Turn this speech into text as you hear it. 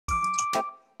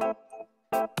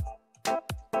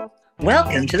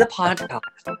Welcome to the podcast.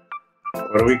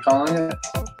 What are we calling it?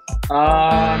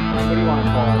 What do you want to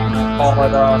call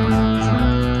it?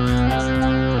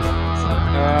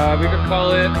 We could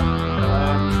call it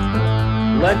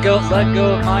let go of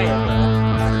my ego.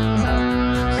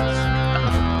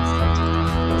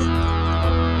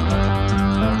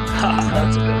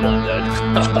 That's a good one, dude.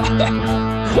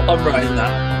 I'm writing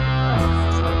that.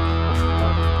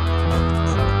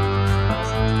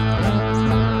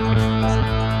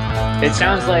 It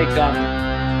sounds like I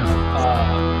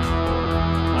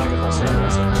guess I'll say it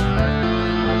myself.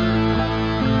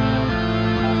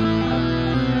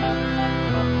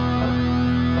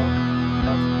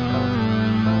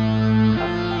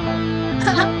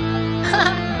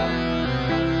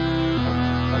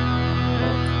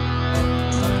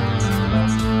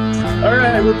 All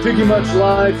right, we're pretty much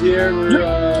live here.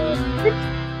 We're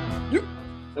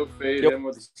slow fade in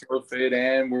with a slow fade,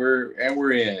 and we're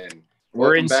in.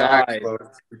 We're inside. Back,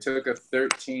 we took a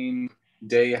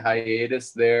 13-day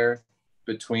hiatus there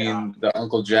between the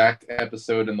Uncle Jack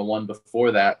episode and the one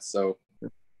before that. So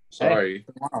sorry.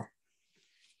 Hey. Wow.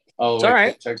 Oh, it's all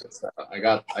right. Check this out. I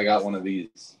got one of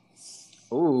these.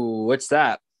 Ooh, what's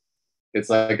that? It's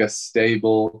like a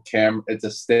stable cam. It's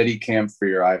a steady cam for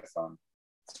your iPhone.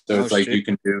 So it's like you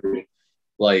can do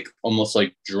like almost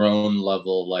like drone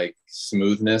level like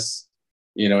smoothness.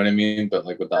 You know what I mean? But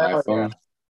like with the iPhone.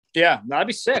 Yeah, that'd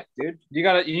be sick, dude. You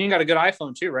got a good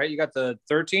iPhone too, right? You got the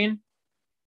 13?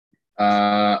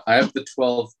 I have the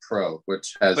 12 Pro,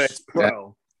 which has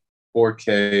Pro.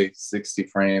 4K 60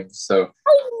 frames. So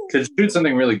could shoot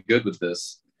something really good with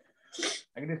this.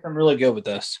 I can do something really good with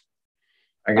this.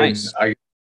 I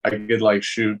could like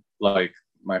shoot like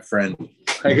my friend.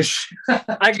 I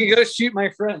could go shoot my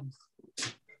friend.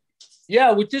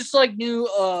 Yeah, with this like new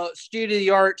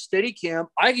state-of-the-art Steadicam,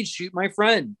 I could shoot my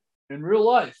friend in real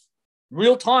life.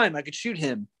 Real time, I could shoot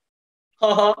him.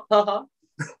 Oh,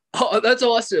 that's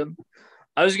awesome.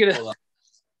 I was gonna.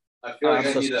 I feel like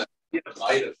I need a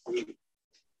bite of food.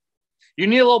 You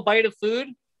need a little bite of food?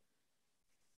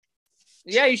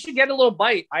 Yeah, you should get a little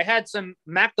bite. I had some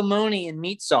macaroni and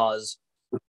meat sauce.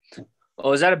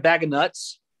 Oh, is that a bag of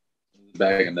nuts?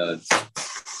 Bag of nuts.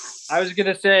 I was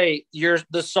gonna say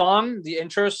the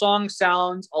intro song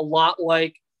sounds a lot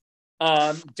like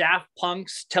Daft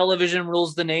Punk's Television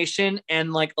Rules the Nation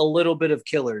and like a little bit of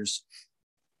Killers.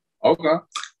 Okay.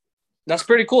 That's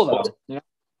pretty cool though. Yeah.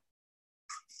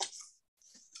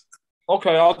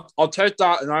 Okay, I'll take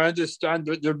that, and I understand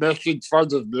that you're making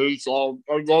fun of me, so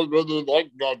I don't really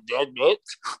like that, damn it.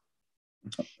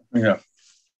 Yeah.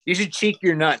 You should cheek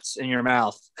your nuts in your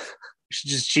mouth. You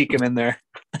should just cheek them in there.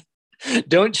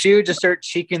 Don't chew, just start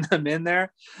cheeking them in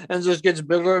there, and it just gets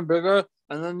bigger and bigger,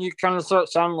 and then you kind of start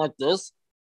sounding like this.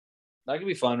 That could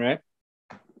be fun, right?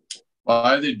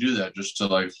 Why do they do that? Just to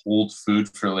like hold food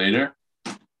for later?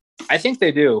 I think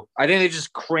they do. I think they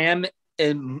just cram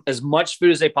in as much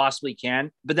food as they possibly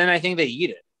can, but then I think they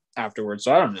eat it afterwards.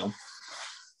 So I don't know.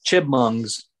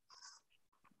 Chipmunks.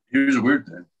 Here's a weird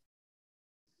thing.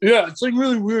 Yeah, it's like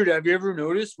really weird. Have you ever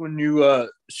noticed when you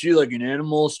see like an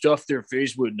animal stuff their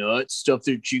face with nuts, stuff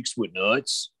their cheeks with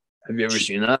nuts? Have you ever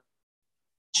seen that?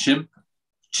 Chipmunks.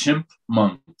 Chimp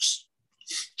monks.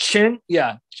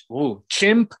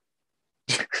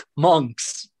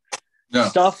 Yeah.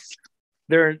 Stuff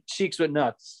their cheeks with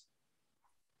nuts.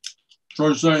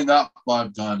 Try saying that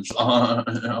 5 times.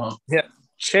 Yeah,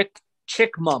 chick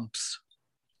mumps.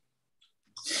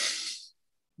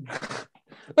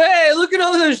 Hey, look at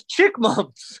all those chick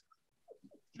mumps.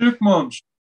 Chick mumps.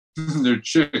 They're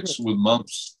chicks with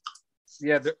mumps.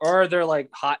 Yeah, they're like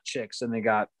hot chicks and they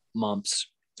got mumps.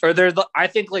 Or I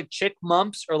think like chick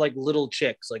mumps are like little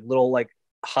chicks, like little like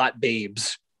hot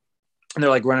babes. And they're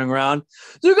like running around.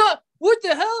 What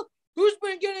the hell? Who's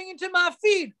been getting into my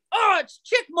feed? Oh, it's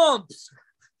chick mumps.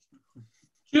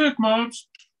 Chick mumps.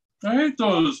 I hate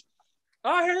those.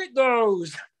 I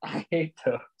hate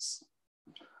those.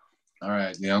 All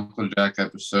right, the Uncle Jack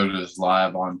episode is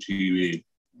live on TV.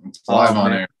 It's live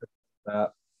on air.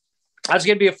 That's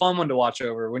gonna be a fun one to watch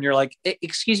over when you're like,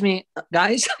 "Excuse me,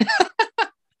 guys."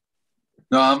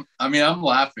 No, I'm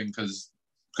laughing because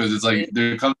it's like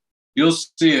you'll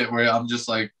see it where I'm just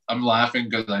like I'm laughing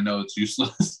because I know it's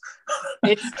useless.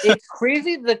 it's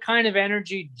crazy the kind of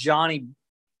energy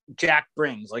Jack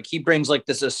brings. Like he brings like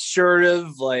this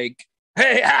assertive, like,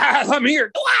 "Hey, I'm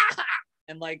here,"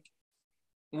 and like.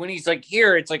 When he's like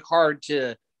here, it's like hard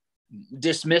to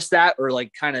dismiss that or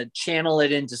like kind of channel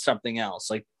it into something else.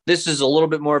 Like this is a little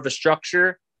bit more of a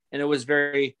structure, and it was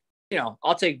very,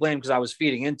 I'll take blame because I was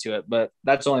feeding into it, but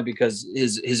that's only because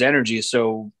his energy is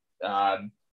so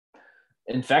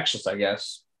infectious, I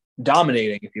guess.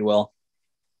 dominating, if you will.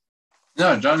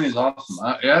 No, Johnny's awesome.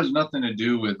 It has nothing to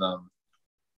do with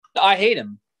I hate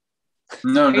him.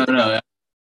 No. It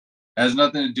has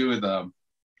nothing to do with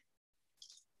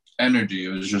energy.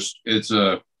 It's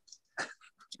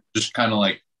just kind of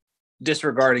like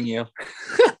disregarding you.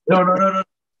 No.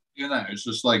 You know, it's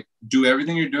just like do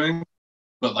everything you're doing,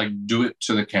 but like do it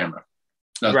to the camera.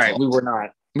 That's right. all. We were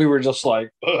not. We were just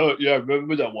like, yeah,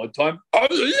 remember that one time? That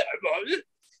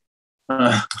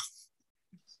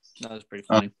was pretty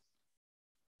funny.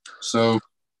 So,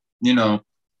 you know,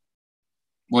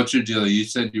 what's your deal? You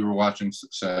said you were watching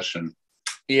Succession.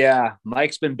 Yeah,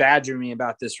 Mike's been badgering me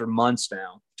about this for months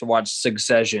now to watch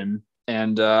Succession.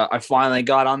 And I finally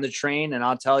got on the train, and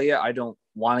I'll tell you, I don't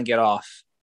want to get off.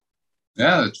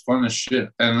 Yeah, it's fun as shit.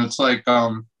 And it's like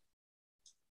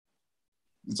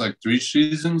 3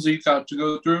 seasons you got to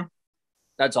go through.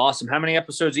 That's awesome. How many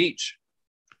episodes each?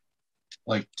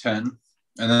 Like 10.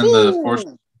 And then the fourth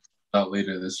out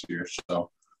later this year.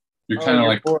 So you're kind of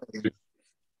like,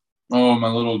 oh, my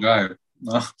little guy.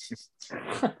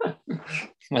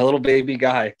 My little baby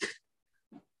guy.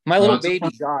 My little baby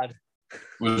God.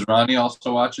 Was Ronnie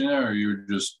also watching it, or you were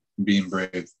just being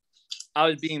brave? I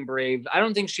was being brave. I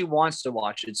don't think she wants to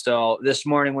watch it. So this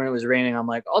morning when it was raining, I'm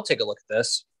like, I'll take a look at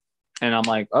this. And I'm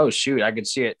like, oh, shoot, I could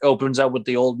see it. Opens up with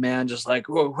the old man just like,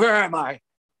 whoa, where am I?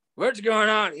 What's going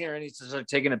on here? And he's just like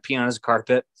taking a pee on his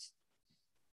carpet.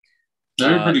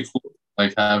 That'd be pretty cool.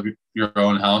 Like have your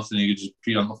own house and you could just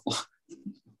pee on the floor.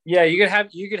 Yeah, you could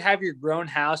have your grown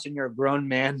house and you're a grown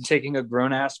man taking a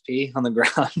grown ass pee on the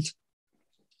ground.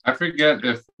 I forget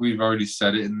if we've already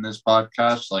said it in this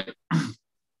podcast, like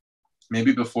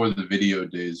maybe before the video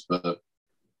days, but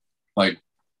like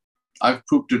I've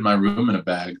pooped in my room in a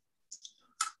bag.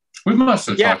 We must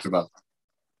have talked about that.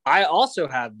 I also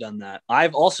have done that.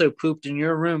 I've also pooped in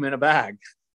your room in a bag.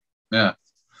 Yeah.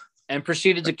 And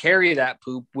proceeded to carry that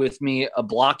poop with me a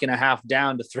block and a half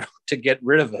down to get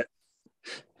rid of it.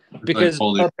 Because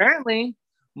apparently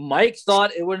Mike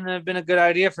thought it wouldn't have been a good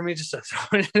idea for me just to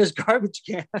throw it in his garbage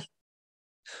can.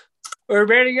 Or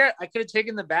better yet, I could have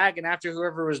taken the bag and after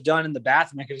whoever was done in the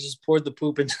bathroom, I could have just poured the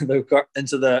poop into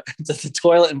the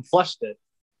toilet and flushed it.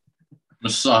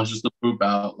 Massages the poop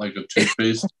out like a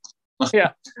toothpaste.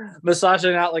 Yeah,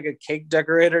 massaging out like a cake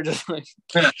decorator, just like.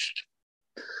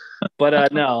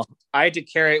 But no, I had to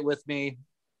carry it with me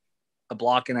a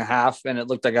block and a half, and it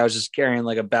looked like I was just carrying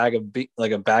like a bag of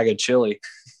chili.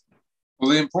 Well,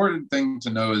 the important thing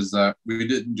to know is that we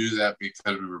didn't do that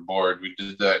because we were bored. We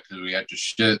did that because we had to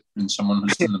shit and someone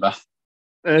was in the bathroom.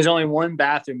 There's only one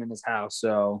bathroom in this house,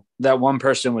 so that one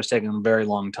person was taking a very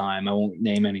long time. I won't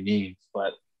name any names,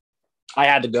 but I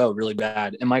had to go really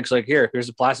bad. And Mike's like, here's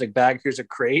a plastic bag. Here's a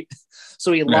crate.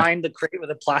 So he lined the crate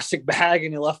with a plastic bag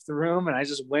and he left the room. And I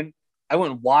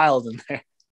went wild in there.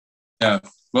 Yeah.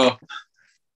 Well,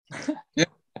 yeah,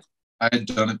 I had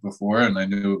done it before and I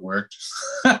knew it worked.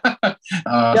 Yeah, I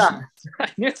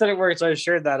knew that it worked. So I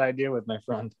shared that idea with my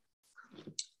friend.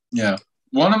 Yeah.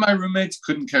 One of my roommates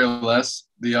couldn't care less.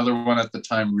 The other one at the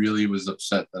time really was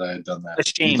upset that I had done that.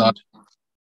 Ashamed.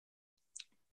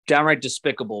 Downright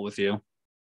despicable with you.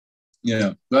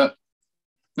 Yeah, but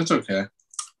it's okay.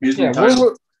 He's he's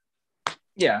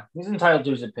entitled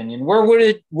to his opinion. Where would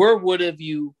have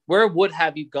you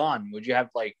gone? Would you have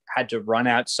had to run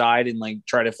outside and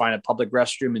try to find a public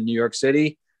restroom in New York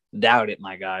City? Doubt it,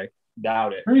 my guy.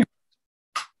 Doubt it.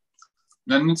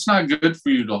 And it's not good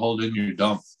for you to hold in your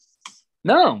dump.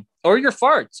 No, or your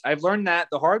farts. I've learned that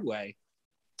the hard way.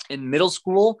 In middle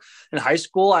school and high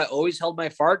school, I always held my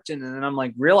farts in, and then I'm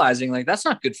realizing that's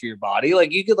not good for your body.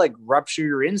 You could rupture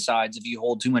your insides if you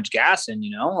hold too much gas in,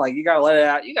 you gotta let it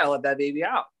out. You gotta let that baby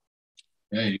out.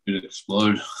 Yeah, you could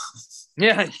explode.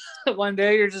 Yeah. One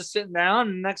day you're just sitting down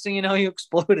and next thing you know, you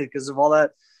exploded because of all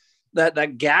that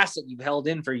gas that you've held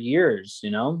in for years,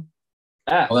 man.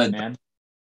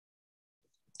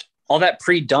 All that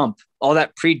pre-dump air,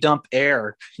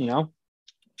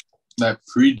 That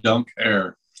pre-dunk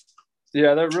air.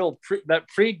 Yeah, that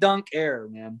pre-dunk air,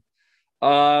 man.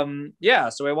 Yeah,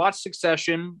 so I watched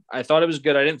Succession. I thought it was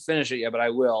good. I didn't finish it yet, but I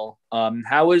will. You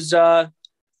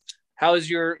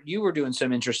were doing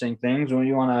some interesting things. Maybe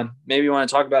you want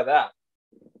to talk about that.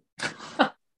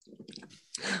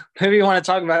 Maybe you want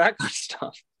to talk about that kind of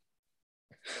stuff.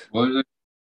 What was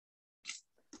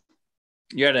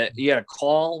it? You had a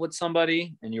call with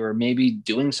somebody and you were maybe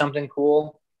doing something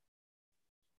cool.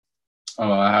 Oh,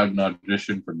 I had an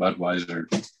audition for Budweiser.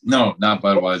 No, not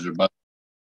Budweiser, but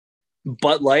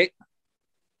Bud Light.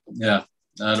 Yeah,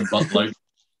 I had a Bud Light.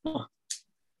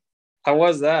 How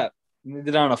was that? You did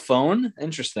it on a phone?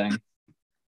 Interesting.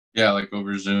 Yeah,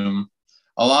 over Zoom.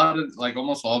 A lot of like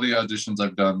almost all the auditions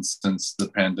I've done since the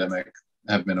pandemic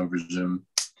have been over Zoom.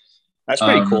 That's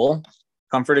pretty cool.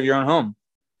 Comfort of your own home.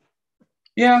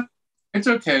 Yeah, it's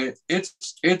okay.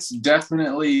 It's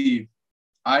definitely,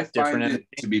 I find it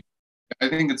to be, I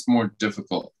think it's more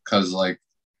difficult because like,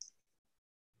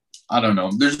 I don't know,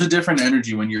 there's a different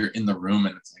energy when you're in the room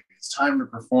and it's like, it's time to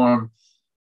perform.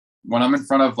 When I'm in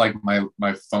front of like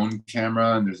my phone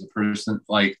camera and there's a person,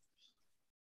 like,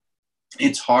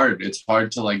 it's hard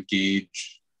to like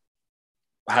gauge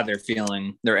how they're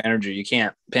feeling, their energy. You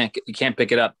can't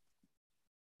pick it up.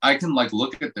 I can like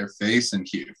look at their face and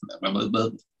hear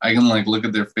them. I can like look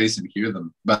at their face and hear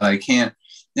them, but I can't.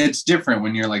 It's different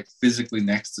when you're like physically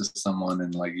next to someone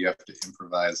and like you have to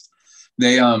improvise.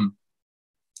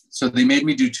 So they made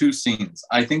me do 2 scenes.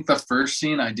 I think the first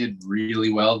scene I did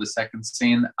really well. The second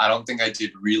scene, I don't think I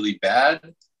did really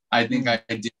bad. I think I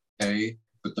did okay,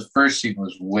 but the first scene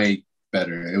was way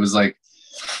better. It was a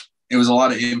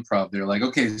lot of improv. They're like,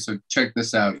 okay, so check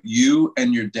this out. You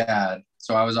and your dad.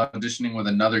 So I was auditioning with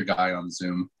another guy on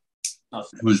Zoom,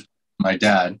 who's my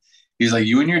dad. He's like,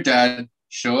 you and your dad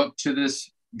show up to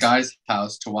this guy's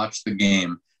house to watch the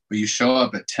game, but you show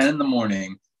up at 10 in the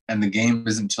morning and the game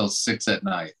is until 6 at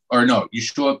night. Or no, you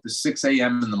show up at 6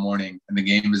 a.m. in the morning and the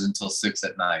game is until 6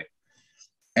 at night.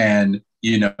 And,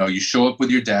 you know, you show up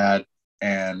with your dad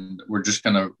and we're just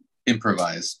going to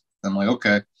improvise. I'm like,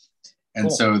 okay. And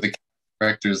cool. So the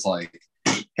director's like,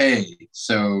 hey,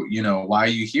 so, you know, why are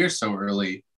you here so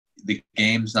early? The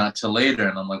game's not till later.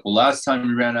 And I'm like, well, last time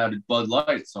we ran out of Bud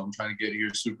Light, so I'm trying to get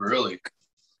here super early.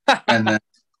 And then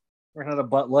ran out of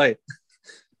Bud Light.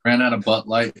 And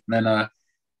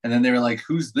then they were like,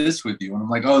 who's this with you? And I'm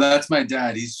like, oh, that's my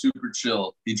dad. He's super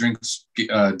chill. He drinks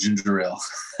ginger ale.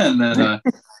 And then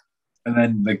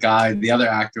the other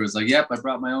actor was like, yep, I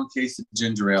brought my own case of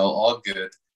ginger ale, all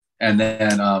good. And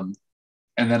then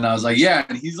I was like, yeah,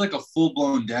 and he's like a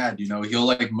full-blown dad, you know, he'll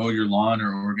like mow your lawn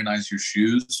or organize your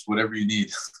shoes, whatever you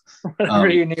need. Whatever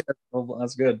you need,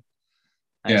 that's good.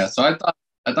 Nice. Yeah, so I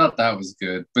thought that was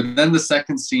good. But then the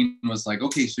second scene was like,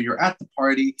 okay, so you're at the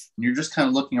party and you're just kind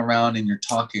of looking around and you're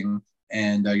talking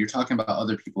about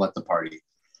other people at the party.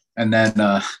 And then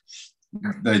the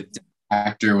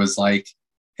actor was like,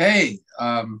 hey,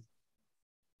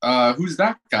 who's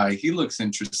that guy? He looks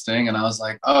interesting. And I was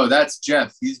like, oh, that's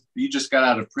Jeff. He just got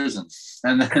out of prison.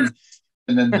 And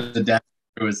then the dad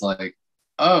was like,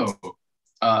 oh,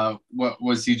 what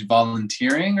was he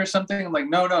volunteering or something? I'm like,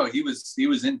 no, he was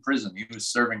in prison. He was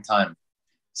serving time.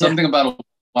 Something about a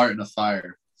heart and a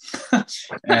fire.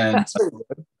 And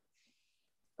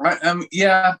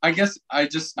yeah, I guess I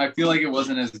feel like it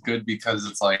wasn't as good because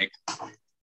it's like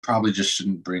probably just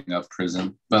shouldn't bring up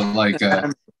prison, but like.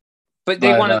 But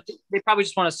they probably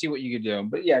just want to see what you could do.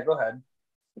 But yeah, go ahead.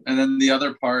 And then the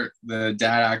other part, the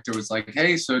dad actor was like,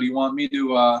 hey, so do you want me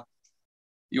to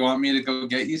go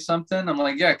get you something? I'm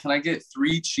like, yeah, can I get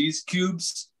 3 cheese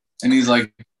cubes? And he's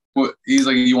like, what? He's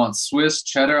like, you want Swiss,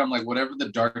 cheddar? I'm like, whatever the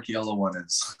dark yellow one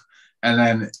is. And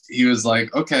then he was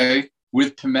like, okay,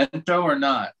 with pimento or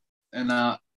not? And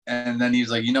then he was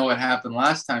like, you know what happened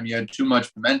last time? You had too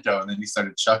much pimento. And then he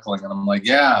started chuckling. And I'm like,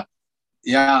 yeah,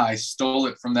 I stole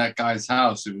it from that guy's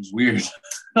house. It was weird.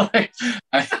 like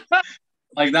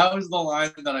that was the line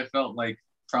that I felt like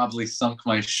probably sunk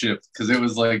my ship, because it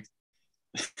was like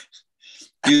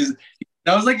that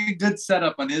was like a good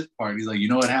setup on his part. He's like, you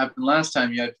know what happened last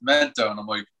time? You had pimento. And I'm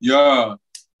like, yeah,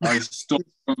 I stole it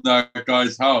from that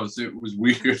guy's house. It was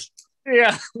weird.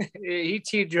 Yeah, he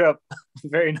teed you up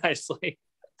very nicely.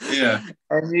 Yeah.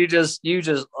 And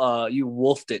you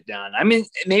wolfed it down. I mean,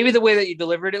 maybe the way that you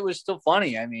delivered it was still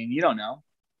funny. I mean, you don't know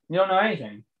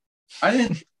anything. I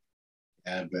didn't.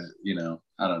 Yeah, but you know,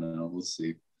 I don't know. We'll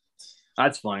see.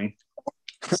 That's funny.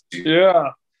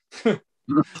 Yeah. I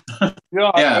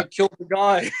killed the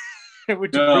guy.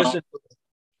 Went to prison.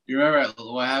 You remember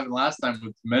what happened last time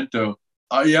with pimento?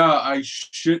 Yeah, I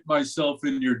shit myself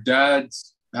in your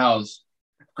dad's house,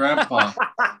 Grandpa.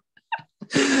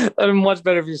 That'd be much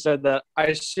better if you said that.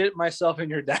 I shit myself in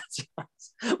your dad's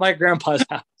house, my grandpa's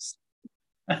house.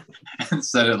 And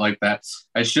said it like that.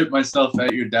 I shit myself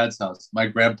at your dad's house, my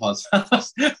grandpa's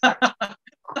house. That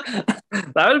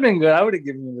would have been good. I would have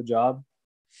given you the job.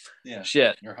 Yeah.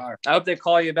 Shit. You're hard. I hope they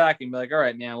call you back and be like, all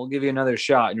right, man, we'll give you another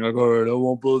shot. And you're like, all right, I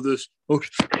won't blow this.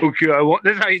 Okay, I won't.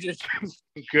 This is how you just,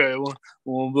 okay, I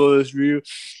won't blow this for you.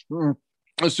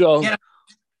 So, yeah.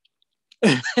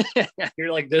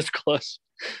 You're like this close.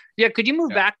 Yeah, could you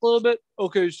move back a little bit?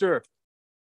 Okay, sure.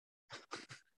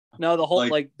 No, the whole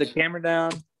like the camera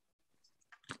down.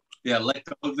 Yeah, let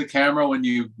go of the camera when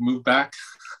you move back.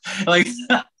 Like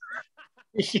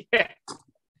yeah.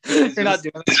 It's You're not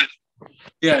doing it.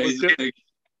 Yeah, he's like,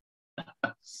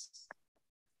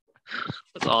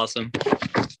 that's awesome.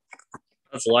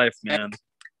 That's life, man.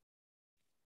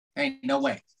 hey, no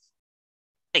way.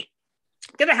 Hey,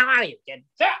 get the hell out of here, kid.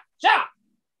 Shut up.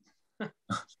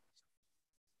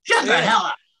 Shut the hell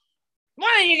up.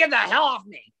 Why don't you get the hell off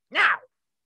me now?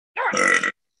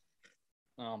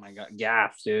 Oh my god,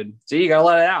 gaff, dude. See, you gotta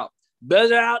let it out.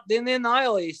 Better out than in the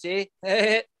aisle, you see.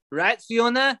 Right,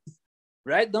 Fiona?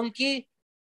 Right, donkey?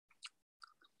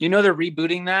 You know they're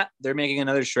rebooting that? They're making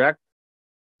another Shrek.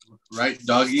 Right,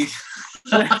 doggy?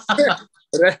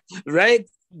 Right,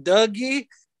 doggy?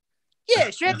 Yeah,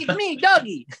 Shrek, it's me,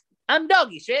 doggy. I'm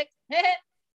doggy, Shrek.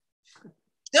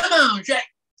 Come on, Shrek.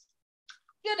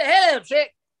 Get the hell up, Shrek.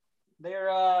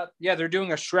 They're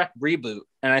doing a Shrek reboot,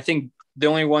 and I think the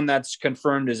only one that's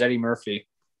confirmed is Eddie Murphy.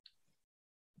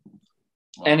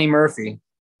 Wow. Eddie Murphy.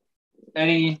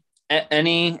 Any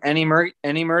Murdy?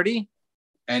 Any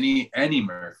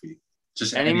Murphy.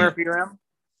 Just any Murphy around?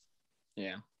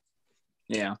 Yeah.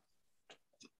 Yeah.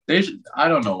 I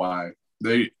don't know why.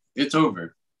 It's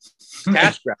over.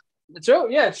 Cash grab. So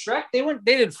yeah, Shrek.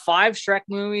 They did 5 Shrek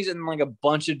movies and like a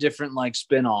bunch of different like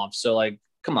spin-offs. So like,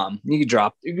 come on, you could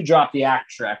drop the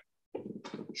act, Shrek.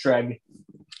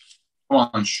 Come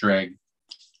on, Shrek.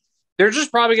 They're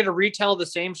just probably gonna retell the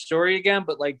same story again,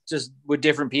 but like just with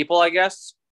different people, I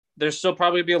guess. There's still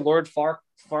probably be a Lord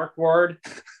Farquaad.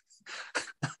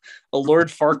 A Lord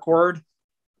Farquaad.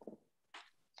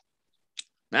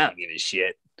 I don't give a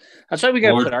shit. That's why we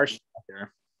gotta put our shit out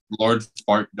there. Lord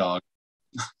Fart Dog.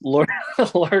 Lord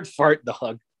Fart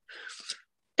Dog.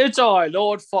 It's I,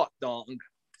 Lord Fart Dog.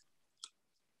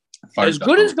 As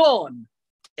good as gone.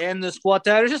 And the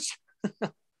squatters.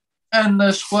 And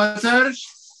the squatters.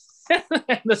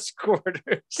 And the squatters.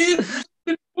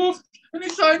 And he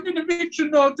signed an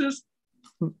eviction notice.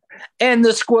 And the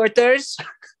squirters.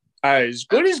 As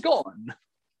good as gone.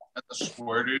 And the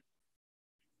squirters.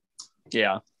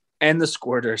 Yeah. And the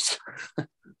squirters.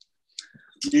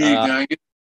 Yeah, can I get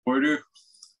a squirter?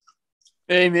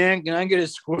 Hey, man, can I get a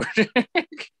squirter?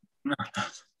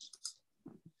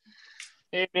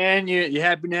 Hey, man, you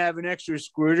happen to have an extra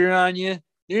squirter on you?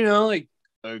 You know, like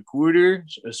a quarter,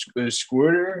 a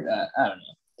squirter? I don't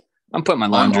know. I'm putting my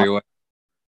laundry away.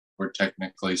 We're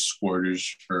technically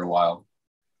squirters for a while.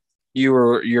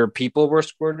 Your people were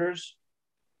squirters?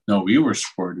 No, we were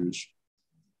squirters.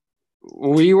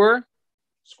 We were?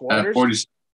 Squatters? At 40,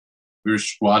 we were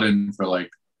squatting for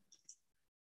like,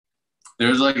 there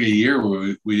was like a year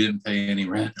where we didn't pay any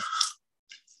rent.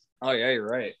 Oh, yeah, you're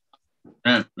right.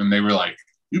 Rent. And they were like,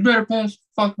 you better pay us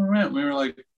fucking rent. We were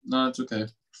like, no, it's okay.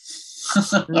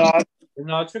 No,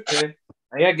 it's okay.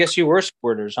 Yeah, I guess you were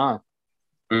squirters, huh?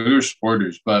 We were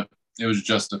squirters, but it was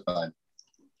justified.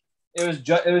 It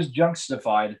was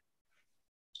justified.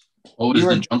 What was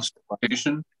the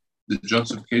justification? The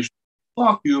justification?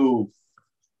 Fuck you.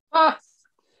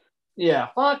 Yeah,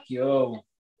 fuck you.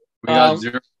 We got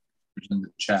 0 in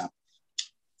the chat.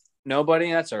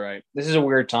 Nobody? That's all right. This is a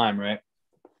weird time, right?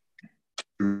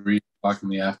 3 o'clock in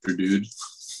the after, dude.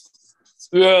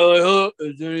 Yeah,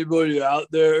 is anybody out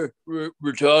there?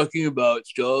 We're talking about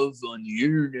stuff on the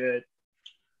internet.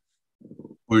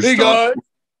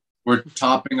 We're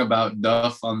talking about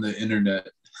Duff on the internet.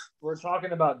 We're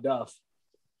talking about Duff.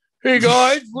 Hey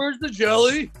guys, where's the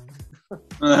jelly?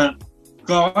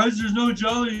 Guys, there's no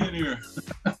jelly in here.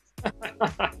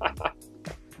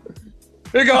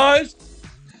 Hey guys,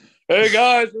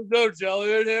 there's no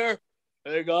jelly in here.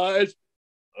 Hey guys,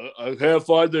 I can't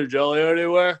find the jelly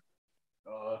anywhere.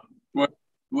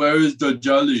 Where is the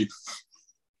jelly?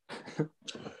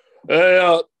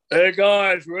 Hey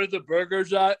guys, where's the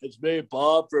burgers at? It's me,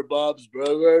 Bob, for Bob's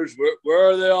Burgers. Where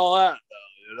are they all at now?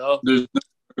 You know, there's no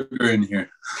burger in here.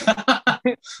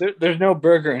 There's no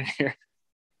burger in here.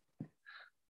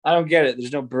 I don't get it.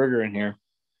 There's no burger in here.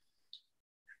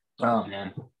 Oh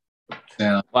man.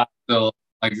 Yeah. Wow. So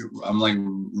like I'm like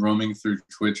roaming through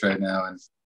Twitch right now, and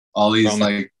all these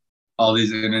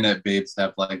internet babes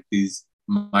have like these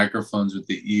microphones with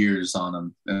the ears on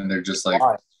them, and they're just like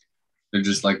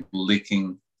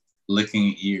licking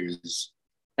ears.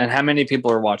 And how many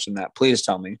people are watching that? Please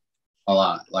tell me. A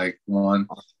lot. Like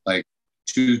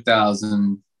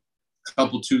 2,000,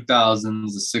 couple 2,000s,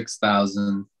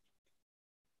 6,000.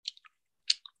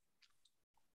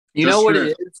 You know what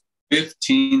it is?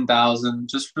 15,000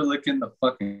 just for licking the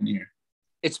fucking ear.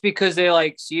 It's because they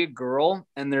like see a girl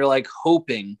and they're like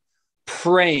hoping,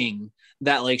 praying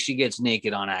that like she gets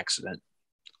naked on accident.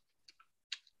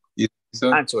 You think so?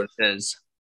 That's what it is.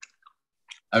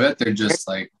 I bet they're just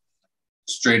like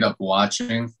straight up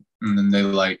watching, and then they're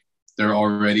they're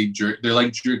already they're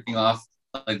like jerking off,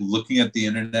 like looking at the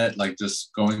internet, like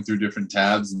just going through different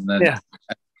tabs, and then as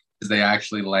they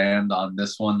actually land on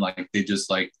this one, like they just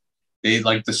like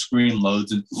the screen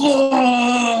loads and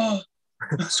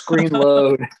screen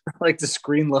load, like the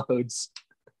screen loads.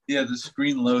 Yeah, the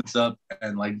screen loads up,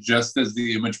 and like just as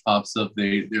the image pops up,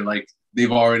 they're like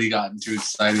they've already gotten too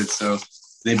excited, so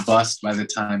they bust by the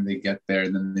time they get there,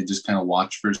 and then they just kind of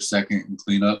watch for a second and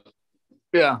clean up.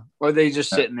 Yeah, or they just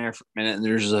sitting there for a minute and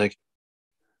they're just like,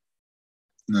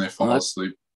 and then they fall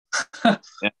asleep. Yeah,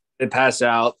 they pass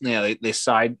out. Yeah, they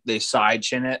side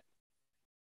chin it.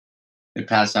 They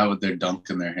pass out with their dunk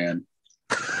in their hand.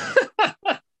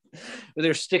 With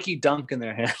their sticky dunk in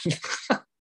their hand.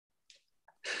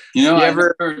 You know,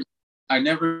 I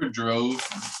never drove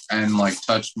and like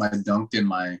touched my dunk in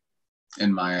my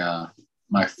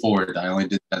my Ford. I only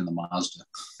did that in the Mazda.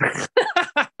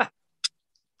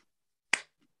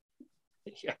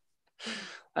 Yeah,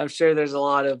 I'm sure there's a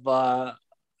lot of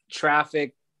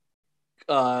traffic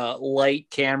light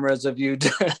cameras of you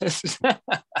just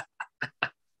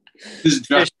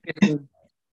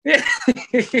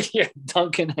yeah,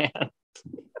 dunk in hand.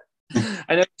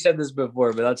 I know you said this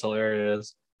before, but that's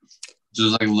hilarious.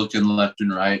 Just like looking left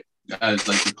and right. Guys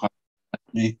like the car at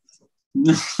me.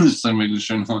 Just like making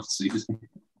sure no one sees me.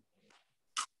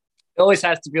 It always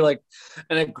has to be like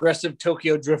an aggressive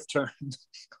Tokyo drift turn.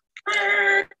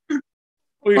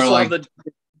 Or like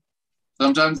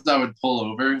sometimes I would pull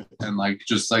over and like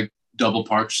just like double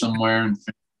park somewhere and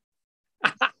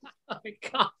oh my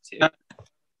god, dude.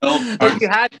 Like you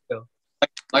had to.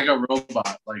 Like a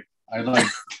robot. Like I like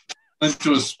went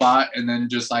to a spot and then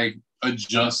just like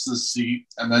adjust the seat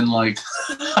and then like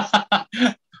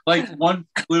like one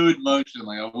fluid motion.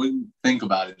 Like I wouldn't think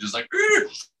about it. Just like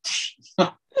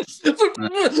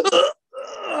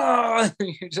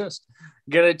you just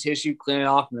get a tissue, clean it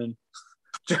off, and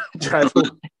then drive away.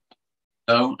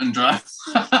 And drive.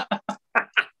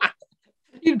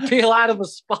 You'd peel out of a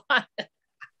spot.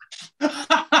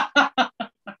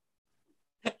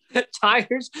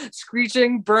 Tires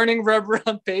screeching, burning rubber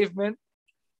on pavement.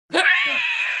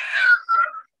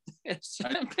 If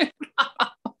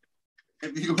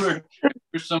you were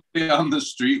somebody on the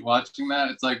street watching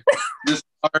that, it's like this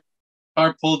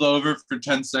car pulled over for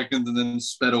 10 seconds and then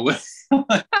sped away.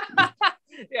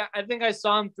 Yeah, I think I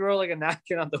saw him throw like a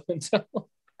napkin out the window.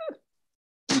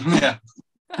 Yeah.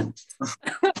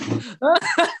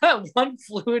 One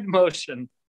fluid motion.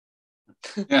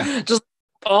 Yeah. Just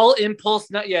all impulse,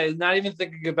 not even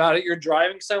thinking about it. You're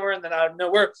driving somewhere and then out of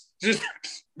nowhere, just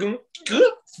yeah.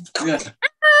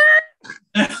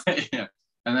 Yeah.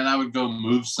 And then I would go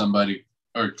move somebody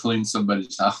or clean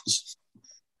somebody's house.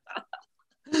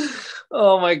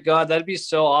 Oh my god, that'd be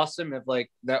so awesome if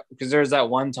like that, because there's that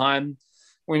one time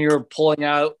when you were pulling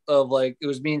out of like, it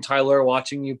was me and Tyler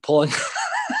watching you pulling.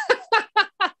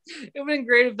 It would have been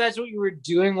great if that's what you were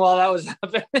doing while that was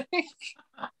happening.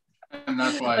 And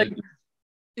that's why like,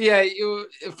 yeah,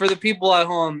 for the people at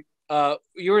home,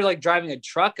 you were like driving a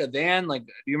truck, a van, like,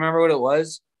 do you remember what it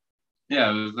was?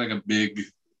 Yeah, it was like a big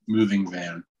moving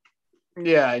van.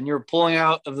 Yeah, and you were pulling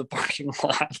out of the parking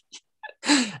lot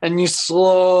and you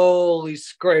slowly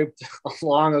scraped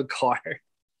along a car.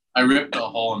 I ripped a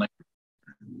hole in it.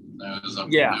 It was a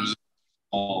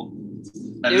hole.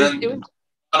 And then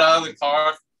got out of the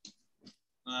car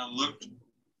and I looked.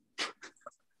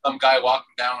 Some guy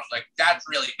walking down was like, "That's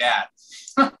really bad."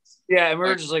 Yeah, and we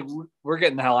were just like, we're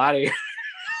getting the hell out of here.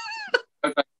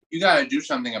 You got to do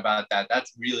something about that.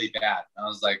 That's really bad. And I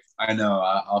was like, I know,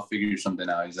 I'll figure something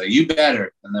out. He's like, you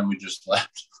better. And then we just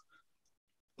left.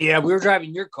 Yeah, we were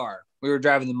driving your car. We were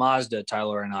driving the Mazda,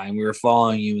 Tyler and I, and we were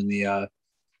following you in the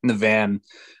van.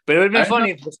 But it would have been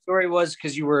funny if the story was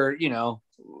because you were,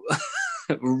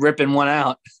 ripping one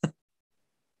out.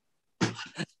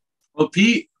 Well,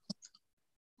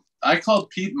 I called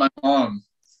Pete my mom,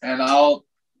 and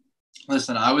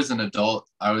listen, I was an adult.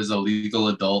 I was a legal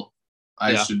adult.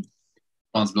 I should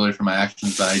responsibility for my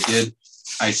actions, but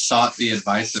I sought the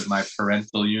advice of my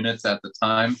parental units at the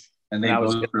time, and they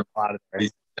both were a lot of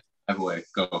away.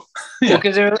 Go. Yeah.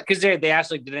 Well, because they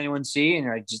asked, like, did anyone see? And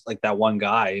you're like, just like that one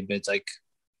guy. But it's like,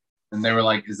 and they were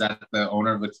like, is that the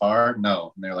owner of the car?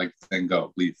 No. And they're like, then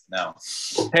go, leave now.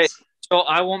 Hey, so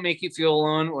I won't make you feel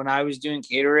alone. When I was doing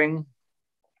catering,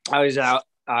 I was out.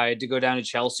 I had to go down to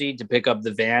Chelsea to pick up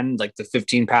the van, like the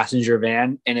 15-passenger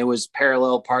van, and it was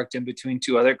parallel parked in between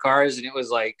two other cars, and it was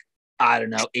like, I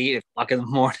don't know, 8 o'clock in the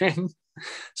morning.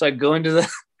 So I go in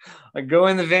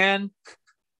the van,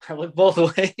 I look both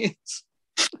ways,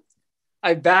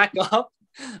 I back up,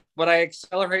 but I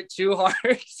accelerate too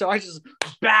hard. So I just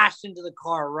bashed into the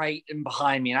car right in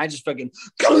behind me. And I just fucking,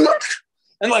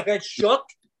 and like I shook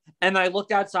and I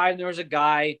looked outside and there was a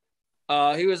guy.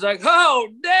 He was like, oh,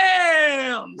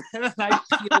 damn. And I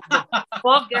peeled the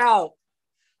fuck out.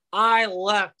 I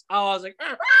left. I was like,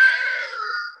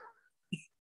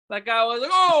 that guy was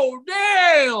like, oh,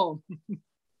 damn.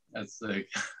 That's sick.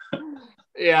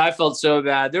 Yeah, I felt so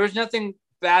bad. There was nothing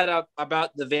bad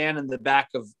about the van in the back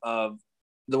of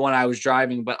the one I was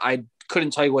driving, but I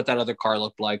couldn't tell you what that other car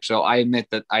looked like. So I admit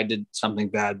that I did something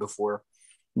bad before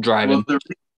driving. Well,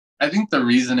 I think the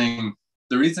reasoning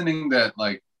that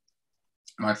like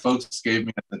my folks gave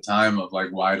me at the time of like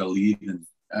why to leave, and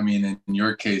I mean, in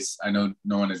your case, I know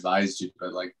no one advised you,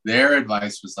 but like their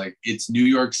advice was like, it's New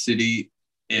York City.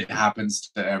 It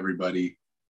happens to everybody.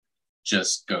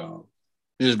 Just go.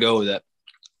 Just go with it.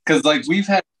 Because like we've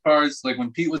had cars, like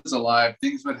when Pete was alive,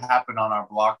 things would happen on our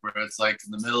block where it's like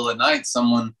in the middle of the night,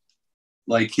 someone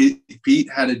like Pete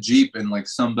had a Jeep and like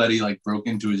somebody like broke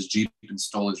into his Jeep and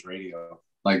stole his radio.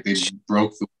 Like they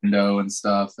broke the window and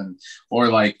stuff, and or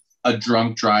like a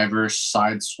drunk driver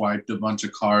sideswiped a bunch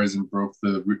of cars and broke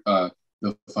the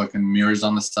fucking mirrors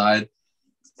on the side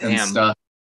and stuff.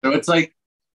 So it's like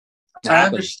I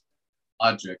understand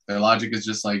logic. The logic is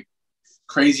just like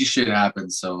crazy shit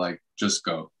happens, so like just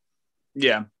go.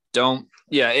 Yeah, don't.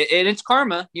 Yeah, and it's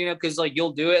karma, you know, because like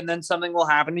you'll do it and then something will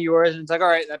happen to yours, and it's like, all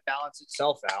right, that balances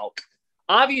itself out.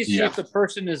 Obviously, if the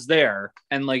person is there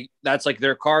and like that's like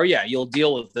their car, yeah, you'll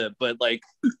deal with it. But like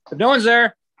if no one's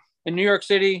there in New York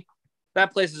City,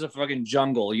 that place is a fucking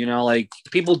jungle, you know, like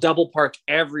people double park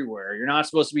everywhere. You're not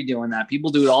supposed to be doing that.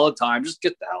 People do it all the time. Just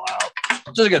get the hell out.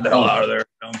 Just get the hell out of there.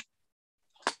 You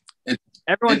know?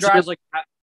 Everyone drives like that.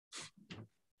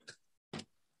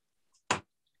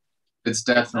 It's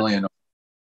definitely annoying.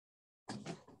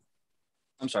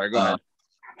 I'm sorry, go ahead.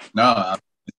 No,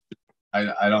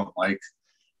 I don't like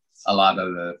a lot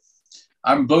of the.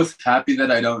 I'm both happy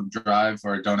that I don't drive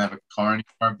or don't have a car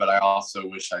anymore, but I also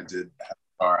wish I did have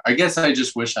a car. I guess I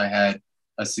just wish I had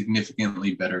a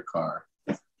significantly better car.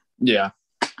 Yeah,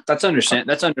 that's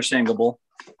understandable.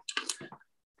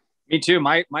 Me too.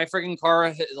 My freaking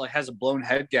car like has a blown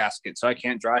head gasket, so I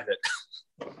can't drive it.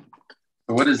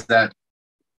 What is that?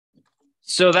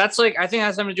 So that's like, I think it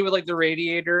has something to do with like the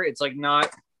radiator. It's like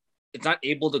it's not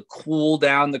able to cool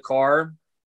down the car.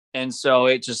 And so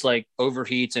it just like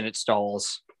overheats and it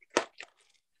stalls.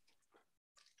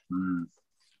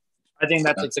 I think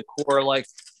that's like the core, like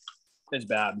it's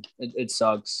bad. It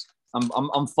sucks.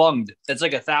 I'm funged. It's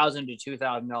like $1,000 to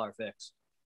 $2,000 fix.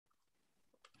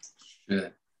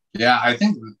 Shit. Yeah, I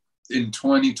think in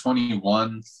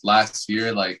 2021, last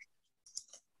year, like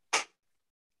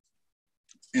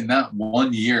in that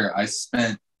 1 year, I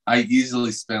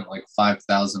easily spent like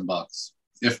 $5,000,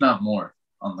 if not more,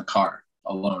 on the car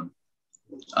alone.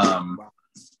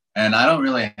 And I don't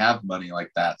really have money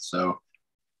like that. So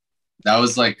that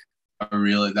was like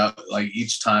like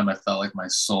each time I felt like my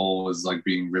soul was like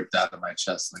being ripped out of my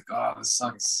chest. Like, oh, this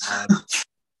sucks.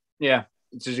 Yeah.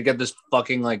 So you get this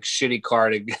fucking like shitty car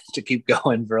to keep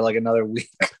going for like another week.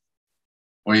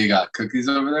 What you got? Cookies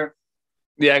over there?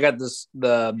 Yeah, I got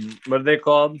what are they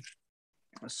called?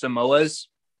 Samoas.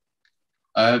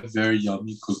 I have very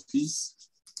yummy cookies.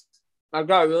 I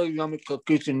got really yummy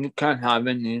cookies and you can't have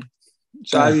any.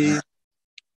 Sorry.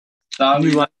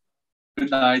 Sorry.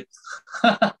 Good night.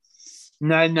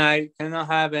 Night. Cannot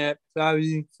have it.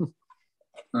 Sorry.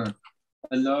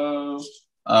 Hello.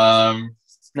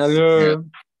 Hello. Yeah.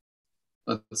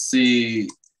 Let's see.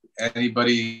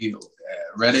 Anybody?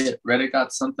 Reddit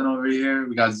got something over here.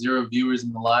 We got 0 viewers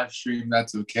in the live stream.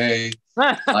 That's okay.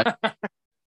 We're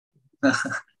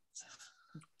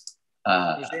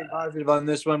staying positive on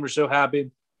this one. We're so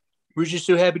happy. We're just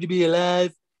so happy to be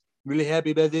alive. Really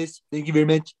happy about this. Thank you very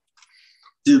much.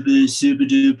 Super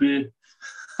duper.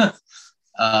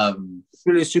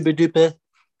 Really super duper.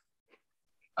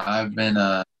 I've been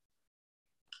I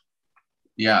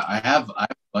have a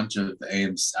bunch of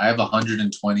AMC. I have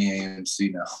 120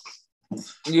 AMC now.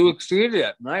 You exceeded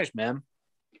it. Nice, man.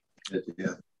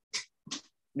 Yeah.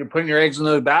 You're putting your eggs in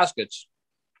those baskets.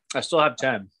 I still have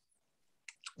 10.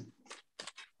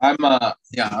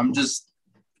 I'm just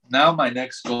now my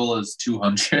next goal is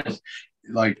 200.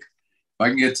 Like if I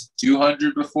can get to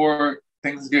 200 before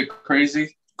things get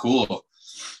crazy, cool.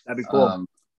 That'd be cool.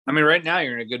 I mean, right now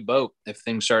you're in a good boat if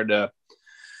things start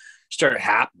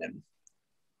happening.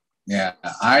 Yeah,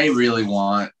 I really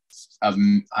want. I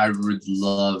would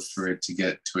love for it to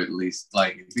get to at least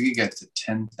like if we could get to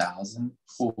 10,000.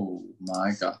 Oh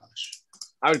my gosh,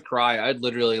 I would cry. I'd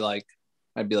literally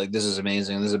I'd be like, this is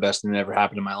amazing. This is the best thing that ever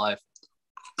happened in my life.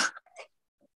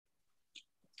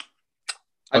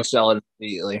 I'd sell it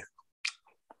immediately.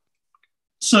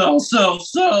 Sell.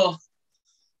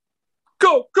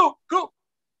 Go.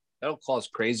 That'll cause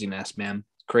craziness, man.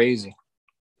 Crazy.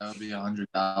 That would be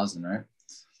 100,000, right?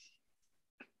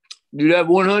 Dude, have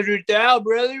 100,000,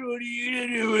 brother. What are you gonna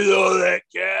do with all that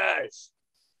cash?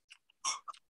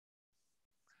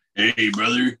 Hey,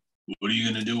 brother, what are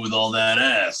you gonna do with all that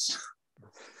ass?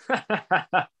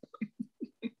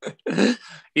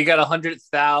 You got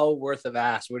 100,000 worth of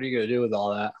ass. What are you gonna do with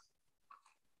all that?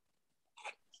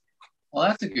 Well,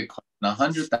 that's a good question.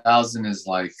 100,000 is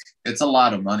like, it's a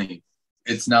lot of money.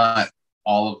 It's not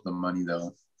all of the money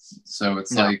though. So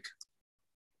it's like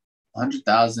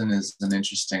 100,000 is an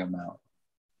interesting amount.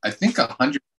 I think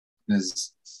 100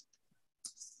 is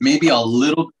maybe a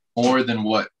little more than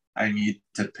what I need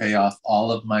to pay off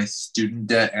all of my student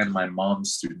debt and my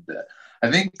mom's student debt.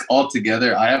 I think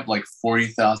altogether I have like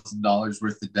 $40,000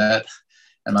 worth of debt,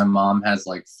 and my mom has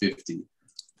like 50.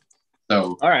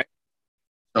 So all right.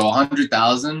 So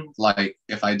 100,000, like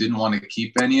if I didn't want to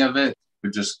keep any of it,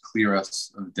 would just clear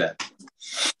us of debt.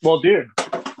 Well, dude,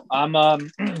 I'm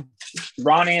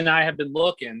Ronnie and I have been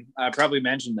looking. I probably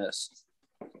mentioned this.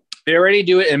 They already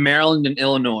do it in Maryland and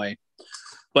Illinois,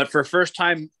 but for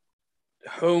first-time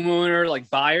homeowner like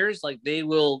buyers, like they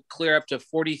will clear up to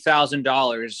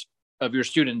 $40,000 of your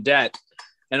student debt,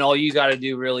 and all you got to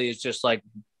do really is just like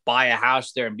buy a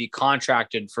house there and be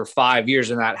contracted for 5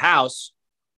 years in that house.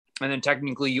 And then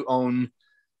technically you own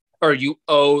or you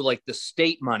owe like the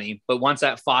state money. But once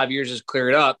that 5 years is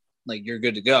cleared up, like you're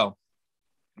good to go.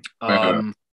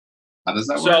 How does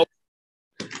that work?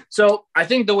 So I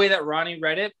think the way that Ronnie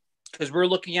read it, because we're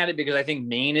looking at it because I think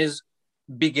Maine is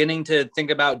beginning to think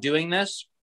about doing this,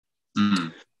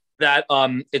 that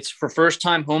it's for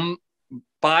first-time home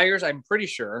buyers, I'm pretty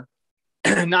sure.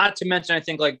 Not to mention, I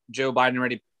think like Joe Biden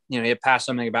already he had passed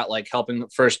something about like helping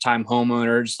first-time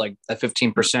homeowners, like a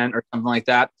 15% or something like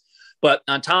that. But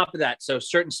on top of that, so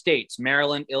certain states,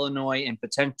 Maryland, Illinois, and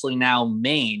potentially now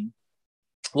Maine,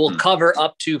 will cover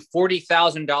up to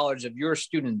 $40,000 of your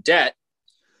student debt.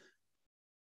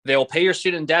 They'll pay your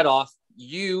student debt off.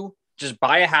 You just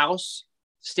buy a house,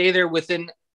 stay there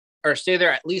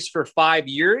at least for 5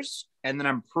 years. And then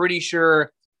I'm pretty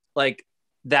sure like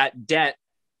that debt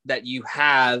that you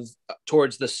have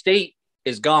towards the state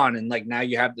is gone. And like now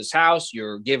you have this house,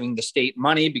 you're giving the state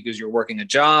money because you're working a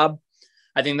job.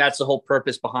 I think that's the whole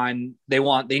purpose behind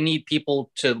they need people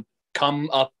to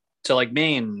come up to like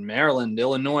Maine, Maryland,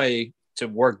 Illinois to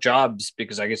work jobs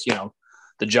because I guess,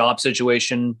 the job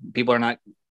situation, people are not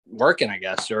working, I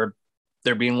guess, or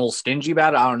they're being a little stingy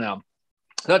about it. I don't know.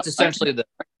 That's essentially the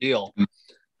deal.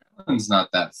 Maryland's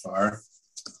not that far.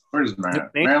 Where's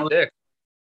Maryland?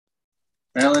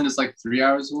 Maryland is like 3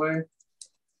 hours away.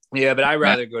 Yeah, but I'd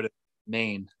rather go to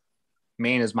Maine.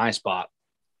 Maine is my spot.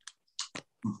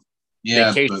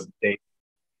 Yeah,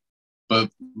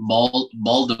 but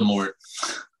Baltimore.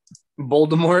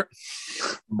 Baltimore,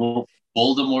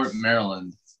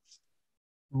 Maryland.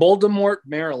 Baltimore,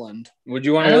 Maryland. Would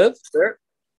you want to live there?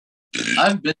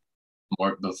 I've been to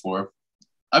Baltimore before.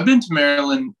 I've been to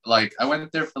Maryland. Like I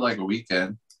went there for like a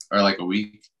weekend or like a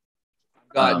week.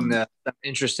 I've gotten some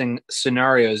interesting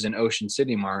scenarios in Ocean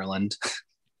City, Maryland.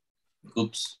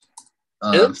 Oops.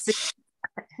 Oops.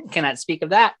 Cannot speak of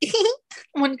that. It's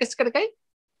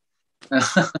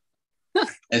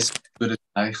good as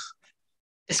life.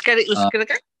 It's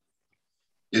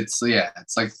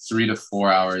like 3 to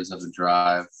 4 hours of a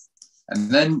drive, and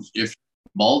then if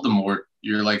Baltimore,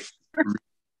 you're like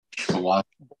to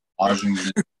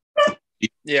Washington.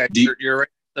 Yeah, you're right.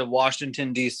 The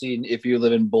Washington D.C. if you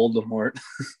live in Baltimore.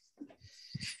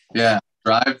 Yeah,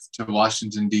 drive to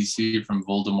Washington D.C. from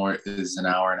Baltimore is an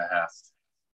hour and a half.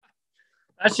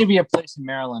 That should be a place in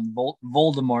Maryland,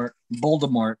 Baltimore,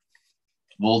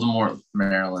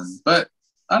 Maryland. But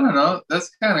I don't know. That's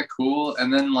kind of cool.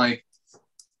 And then like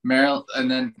Maryland,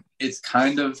 and then it's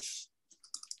kind of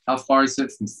how far is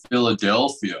it from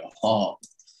Philadelphia? Oh,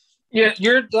 yeah.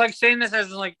 You're like saying this as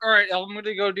like, all right, I'm going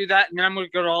to go do that, and then I'm going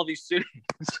to go to all these cities.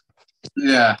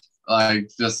 Yeah,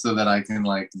 like just so that I can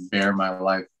like bear my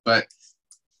life. But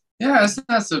yeah, it's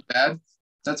not so bad.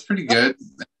 That's pretty good.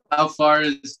 How far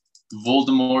is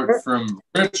Voldemort from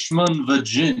Richmond,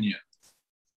 Virginia?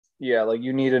 Yeah, like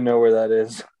you need to know where that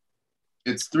is.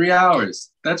 It's 3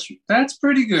 hours. That's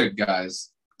pretty good,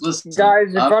 guys. Listen,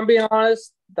 guys, if I'm being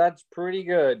honest, that's pretty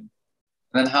good.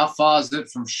 And then how far is it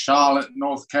from Charlotte,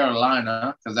 North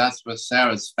Carolina? Because that's where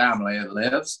Sarah's family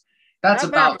lives. That's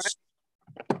about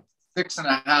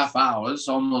 6.5 hours,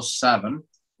 almost 7.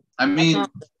 I mean,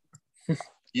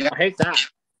 yeah. I hate that.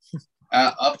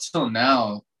 Up till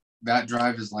now, that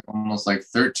drive is like almost like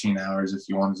 13 hours if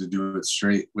you wanted to do it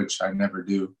straight, which I never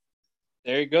do.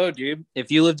 There you go, dude.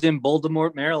 If you lived in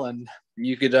Baltimore, Maryland,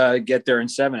 you could get there in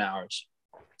 7 hours.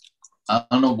 I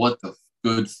don't know what the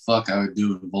good fuck I would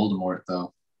do in Voldemort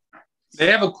though. They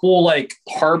have a cool like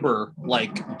harbor,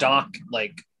 like dock,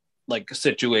 like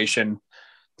situation.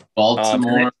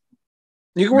 Baltimore.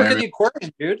 You can work at the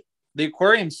aquarium, dude. The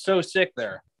aquarium's so sick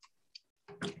there.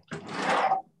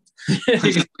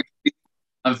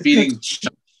 I'm feeding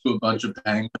chunks to a bunch of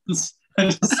penguins.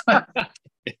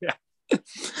 Yeah.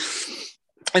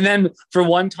 And then for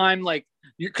one time, like,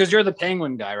 because you're the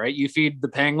penguin guy, right? You feed the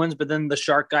penguins, but then the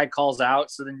shark guy calls out,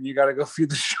 so then you got to go feed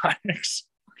the sharks.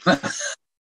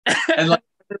 And like,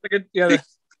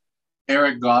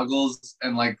 Eric goggles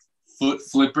and like foot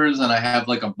flippers, and I have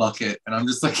like a bucket, and I'm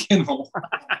just like in the water.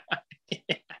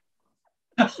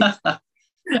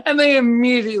 And they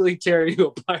immediately tear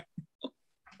you apart.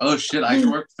 Oh shit! I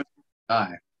can work for the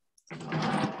guy.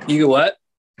 You get what?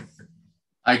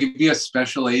 I could be a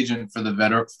special agent for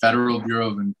the Federal Bureau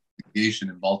of Investigation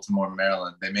in Baltimore,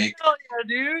 Maryland. They make. Oh yeah,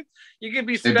 dude! You could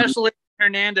be Special Agent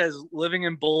Hernandez living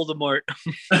in Baltimore.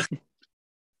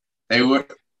 They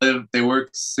work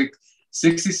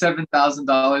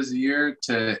 $67,000 a year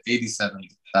to $87,000.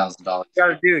 You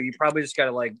gotta do. You probably just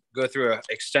gotta like go through an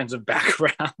extensive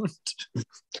background.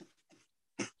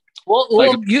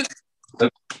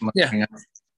 Yeah.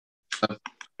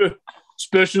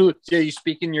 Special. Yeah, you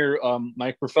speak in your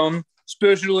microphone.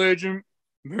 Special Agent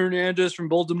Hernandez from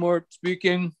Baltimore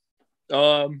speaking.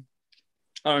 I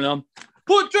don't know.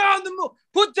 Put down the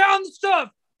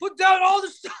stuff. Put down all the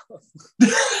stuff.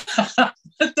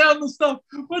 Put down the stuff.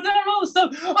 Put down all the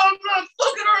stuff. I'm not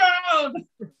fucking around.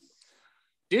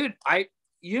 Dude,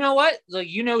 you know what? Like,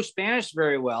 you know Spanish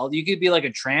very well. You could be like a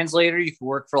translator. You could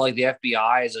work for like the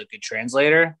FBI as a good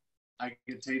translator. I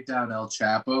could take down El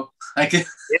Chapo. They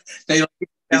send me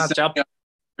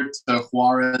to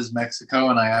Juarez, Mexico,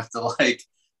 and I have to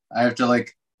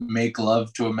make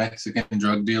love to a Mexican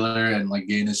drug dealer and like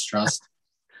gain his trust.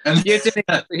 And you have to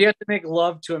make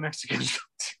love to a Mexican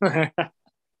drug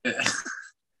dealer.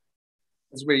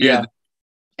 Yeah.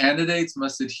 Candidates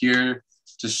must adhere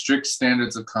to strict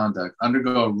standards of conduct,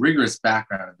 undergo a rigorous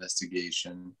background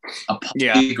investigation, a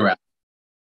polygraph,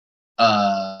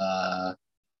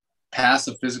 pass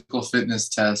a physical fitness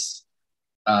test,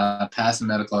 pass a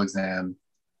medical exam.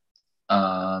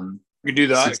 You could do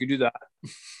that.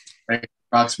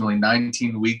 Approximately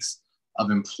 19 weeks of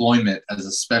employment as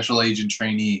a special agent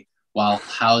trainee while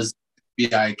housed at the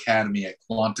FBI Academy at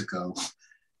Quantico.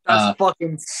 That's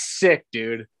fucking sick,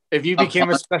 dude. If you became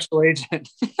a special agent.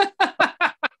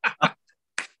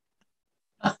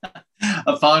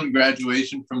 Upon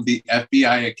graduation from the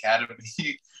FBI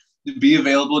Academy, to be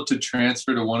available to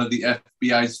transfer to one of the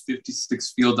FBI's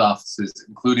 56 field offices,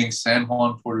 including San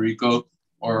Juan, Puerto Rico,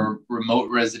 or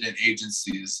remote resident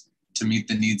agencies to meet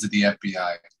the needs of the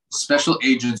FBI. Special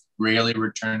agents rarely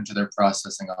return to their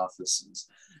processing offices.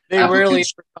 They rarely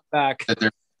come back. That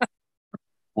they're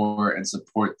for and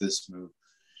support this move.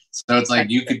 So it's like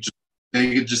they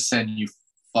could just send you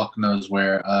fuck knows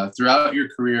where. Throughout your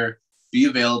career, be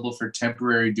available for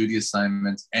temporary duty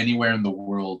assignments anywhere in the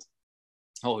world.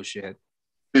 Oh shit.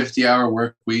 50-hour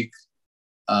work week.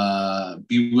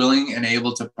 Be willing and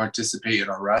able to participate in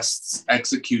arrests,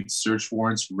 execute search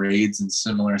warrants, raids, and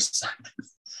similar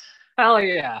assignments. Hell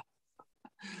yeah.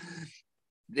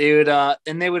 They would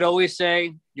and they would always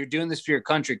say, "You're doing this for your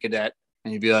country, cadet."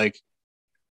 And you'd be like,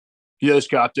 "Yes,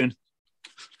 Captain."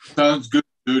 Sounds good,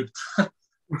 dude.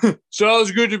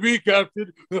 Sounds good to me,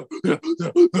 Captain.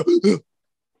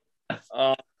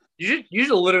 You should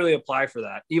literally apply for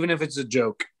that, even if it's a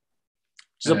joke.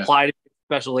 Just apply to be a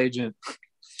special agent.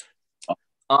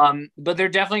 But they're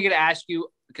definitely gonna ask you,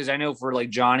 because I know for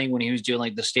like Johnny, when he was doing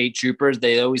like the state troopers,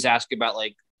 they always ask about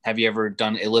like, have you ever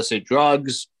done illicit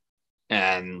drugs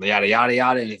and yada yada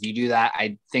yada. And if you do that,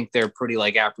 I think they're pretty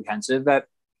like apprehensive at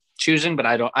choosing, but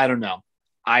I don't know.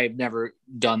 I've never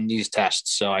done these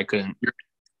tests, so I couldn't.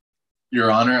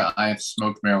 Your Honor, I have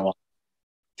smoked marijuana.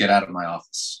 Get out of my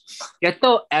office. Get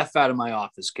the F out of my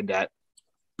office, cadet.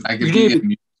 I could be a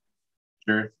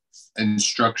music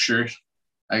instructor.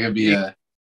 I could be a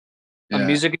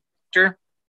music instructor.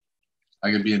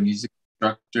 I could be a music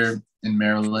instructor in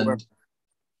Maryland.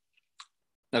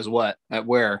 As what? At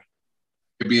where?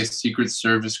 I could be a Secret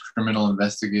Service criminal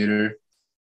investigator.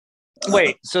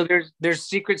 Wait, so there's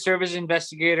Secret Service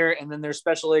investigator, and then there's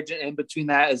special agent in between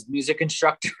that as music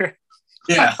instructor.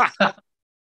 Yeah.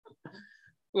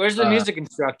 Where's the music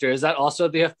instructor? Is that also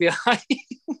the FBI?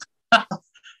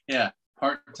 Yeah,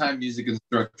 part-time music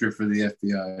instructor for the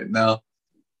FBI. No,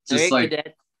 just hey, like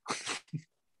cadet.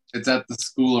 It's at the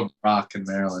School of Rock in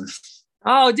Maryland.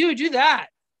 Oh, dude, do that.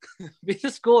 Be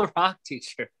the School of Rock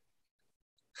teacher.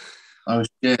 Oh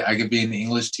shit! I could be an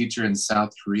English teacher in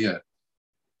South Korea.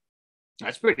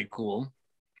 That's pretty cool.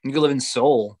 You could live in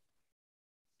Seoul.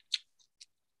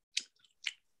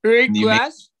 Great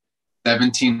class.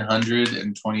 1,700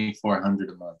 and 2,400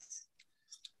 a month.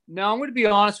 Now I'm going to be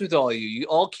honest with all of you. You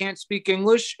all can't speak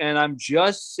English, and I'm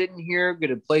just sitting here going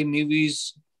to play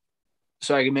movies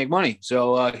so I can make money.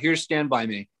 So here's Stand By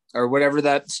Me, or whatever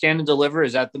that Stand and Deliver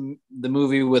is. That the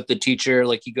movie with the teacher,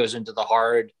 like he goes into the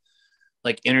hard,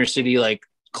 like inner city, like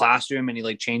classroom, and he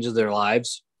like changes their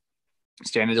lives.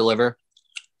 Stand and Deliver.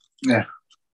 Yeah.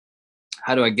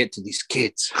 How do I get to these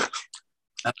kids?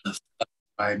 How the fuck do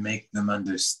I make them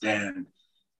understand?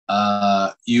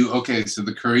 So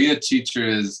the Korea teacher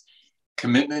is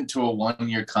commitment to a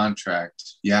 1-year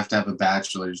contract. You have to have a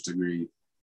bachelor's degree.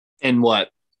 In what?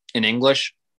 In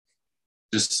English?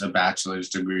 Just a bachelor's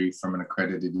degree from an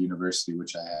accredited university,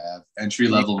 which I have. Entry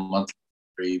level monthly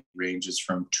rate ranges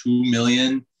from 2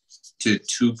 million to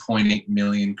 2.8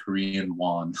 million Korean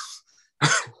won.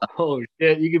 Oh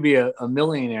shit! You could be a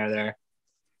millionaire there.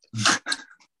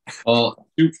 Well,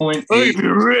 2.8. Oh, you'd be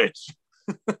rich.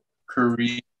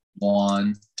 Korean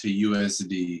won to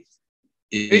USD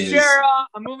is. Hey Sarah,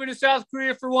 I'm moving to South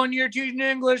Korea for 1 year teaching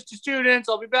English to students.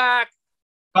 I'll be back.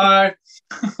 Bye.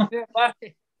 Yeah, bye.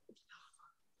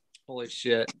 Holy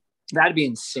shit. That'd be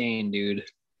insane, dude.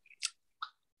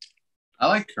 I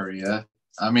like Korea.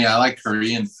 I mean, I like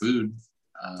Korean food.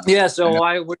 Yeah, so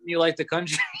why wouldn't you like the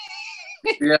country?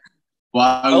 Yeah.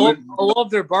 Well, I love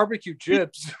their barbecue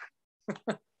chips.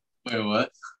 Wait,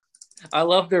 what? I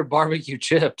love their barbecue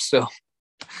chips, so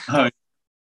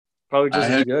probably just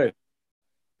as good.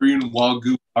 Korean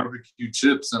Wagyu barbecue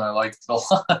chips, and I liked it a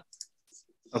lot.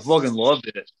 I fucking loved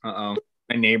it. Uh-oh.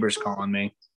 My neighbor's calling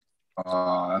me.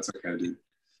 Oh, that's okay, dude.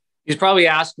 He's probably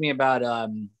asked me about,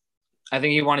 I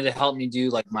think he wanted to help me do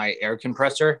like my air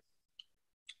compressor.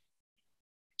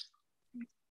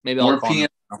 Maybe I'll call him.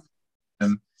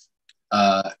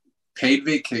 Paid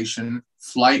vacation,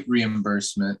 flight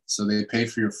reimbursement, so they pay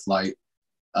for your flight.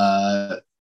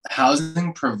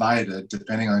 Housing provided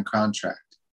depending on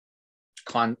contract.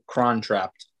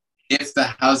 Contract. If the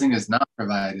housing is not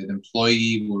provided,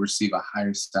 employee will receive a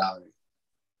higher salary.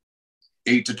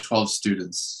 8 to 12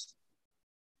 students.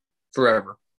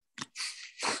 Forever.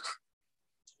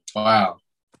 Wow.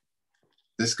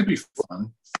 This could be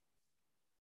fun.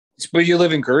 But you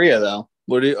live in Korea, though.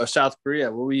 South Korea.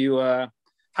 What were you?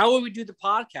 How would we do the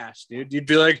podcast, dude? You'd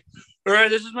be like, "All right,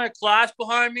 this is my class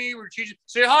behind me. We're teaching.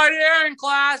 Say hi to Aaron,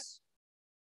 class."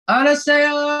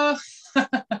 Annyeonghaseyo.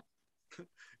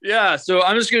 Yeah. So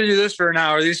I'm just gonna do this for an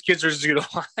hour. These kids are just gonna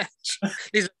watch.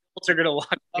 These adults are gonna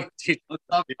watch. Let's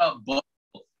talk about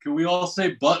butthole. Can we all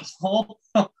say butthole?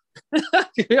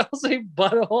 Can we all say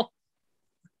butthole?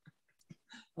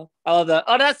 I love that.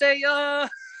 Annyeonghaseyo.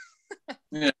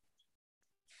 Yeah.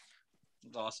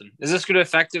 Awesome. Is this going to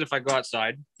affect it if I go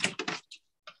outside?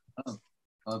 Oh,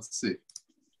 let's see.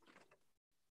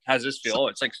 How's this feel?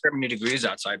 It's like 70 degrees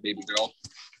outside, baby girl.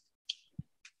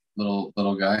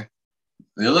 Little guy.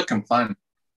 They're looking fun.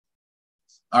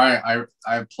 All right,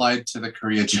 I applied to the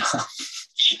Korea job.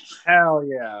 Hell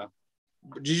yeah.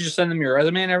 Did you just send them your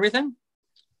resume and everything?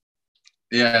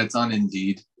 Yeah, it's on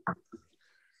Indeed.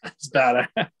 That's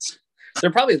badass.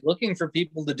 They're probably looking for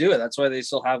people to do it. That's why they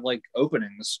still have like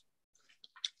openings.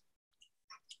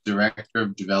 Director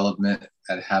of Development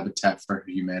at Habitat for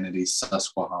Humanity,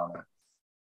 Susquehanna.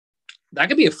 That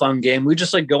could be a fun game. We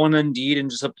just like go on Indeed and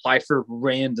just apply for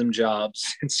random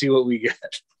jobs and see what we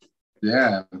get.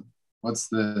 Yeah. What's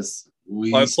this?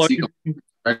 We seek a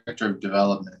Director of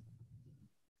Development.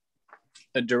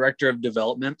 A Director of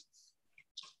Development?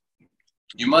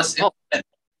 You must implement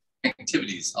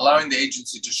activities allowing the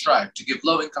agency to strive to give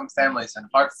low-income families in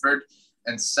Hartford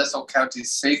and Cecil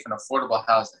counties safe and affordable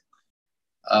housing.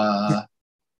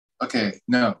 Okay,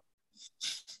 no,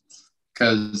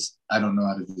 because I don't know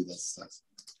how to do that stuff.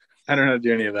 I don't know how to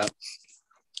do any of that.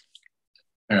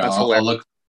 Here, I'll look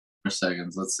for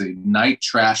seconds. Let's see. Night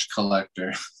trash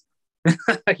collector.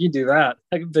 I can do that.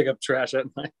 I can pick up trash at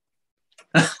night.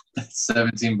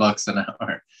 $17 an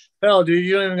hour. Hell, dude,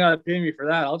 you don't even gotta pay me for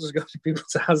that. I'll just go to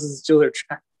people's houses and steal their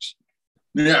trash.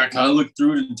 Yeah, can I look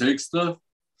through it and take stuff?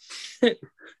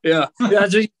 Yeah,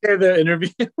 that's what you say in the interview.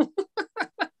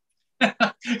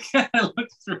 Can I look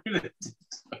through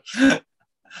it?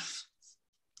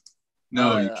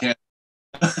 No, you can't.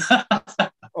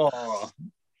 Oh,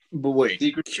 but wait.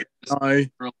 Secret. Oh,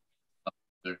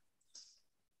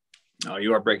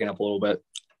 you are breaking up a little bit.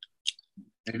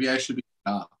 Maybe I should be.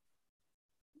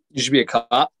 You should be a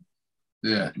cop.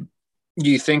 Yeah. Do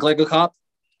you think like a cop?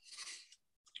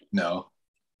 No.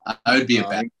 I would be a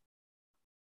bat.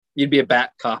 You'd be a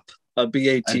bat cop, a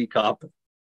BAT cop.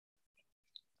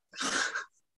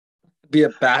 Be a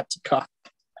bat cop.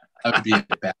 I would be a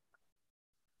bat.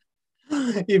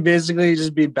 You basically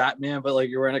just be Batman, but like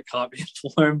you're wearing a cop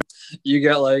uniform. You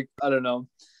get like, I don't know,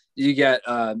 you get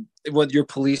with your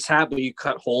police hat, but you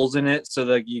cut holes in it so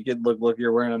that you could look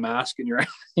you're wearing a mask and you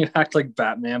act like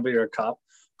Batman, but you're a cop.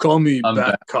 Call me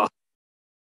Bat Cop.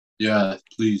 Yeah,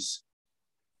 please.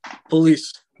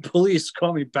 Police,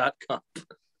 call me Bat Cop.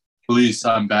 Police,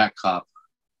 I'm Bat Cop.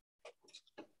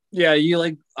 Yeah, you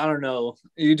like, I don't know,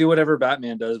 you do whatever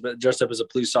Batman does, but dressed up as a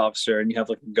police officer and you have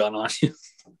like a gun on you.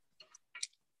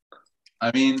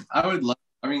 I mean,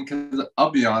 because I'll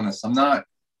be honest, I'm not.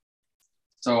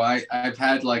 So I've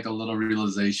had like a little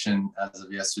realization as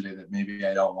of yesterday that maybe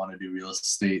I don't want to do real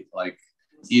estate, like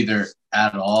either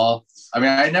at all. I mean,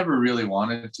 I never really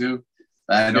wanted to.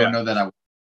 I don't know that I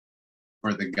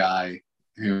for the guy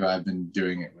who I've been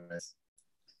doing it with.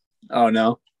 Oh,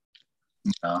 no?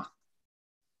 No.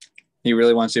 He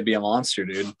really wants to be a monster,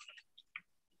 dude.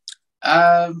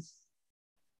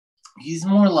 He's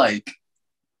more like,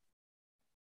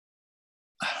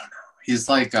 I don't know. He's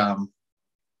like,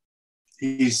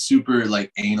 he's super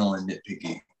like anal and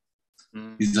nitpicky.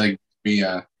 He's like,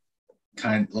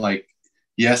 kind of like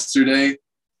yesterday,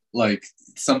 like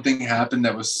something happened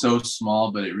that was so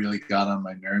small, but it really got on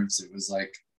my nerves. It was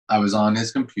like, I was on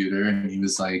his computer and he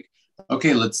was like,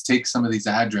 okay, let's take some of these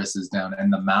addresses down.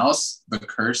 And the mouse, the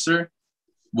cursor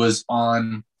was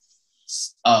on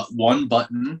one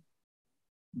button,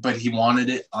 but he wanted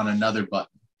it on another button.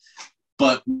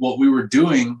 But what we were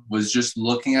doing was just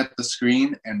looking at the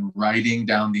screen and writing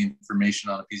down the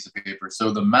information on a piece of paper.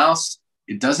 So the mouse,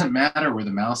 it doesn't matter where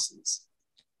the mouse is.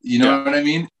 You know what I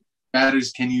mean? It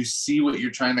matters, can you see what you're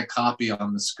trying to copy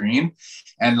on the screen?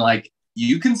 And like,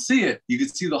 you can see it. You can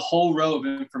see the whole row of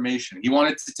information. He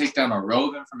wanted to take down a row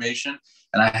of information,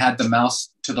 and I had the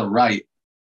mouse to the right,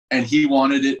 and he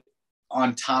wanted it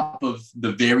on top of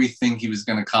the very thing he was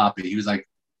going to copy. He was like,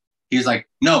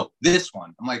 no, this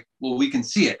one. I'm like, well, we can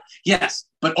see it. Yes,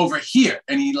 but over here.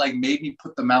 And he like made me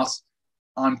put the mouse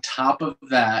on top of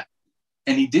that.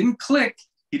 And he didn't click.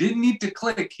 He didn't need to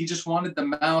click. He just wanted the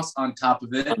mouse on top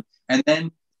of it. And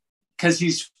then because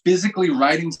he's physically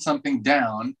writing something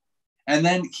down. And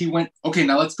then he went, okay,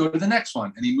 now let's go to the next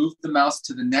one. And he moved the mouse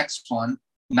to the next one,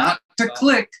 not to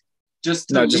click, just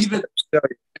to leave it.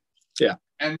 Yeah.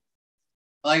 And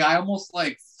like, I almost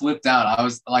like flipped out. I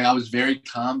was very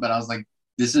calm, but I was like,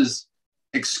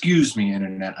 excuse me,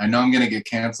 internet. I know I'm going to get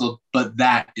canceled, but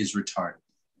that is retarded.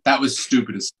 That was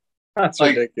stupid as That's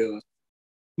like, ridiculous.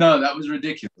 No, that was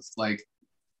ridiculous. Like,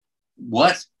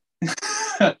 what?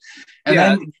 And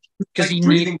then because he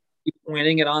breathing,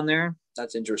 pointing it on there.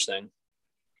 That's interesting.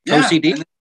 Yeah, OCD.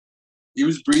 He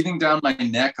was breathing down my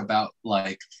neck about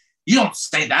like, you don't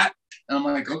say that. And I'm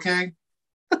like, okay.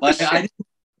 Like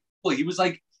he was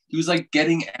like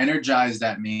getting energized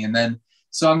at me, and then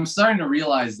so I'm starting to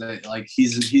realize that like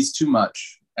he's too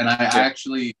much, and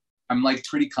I'm like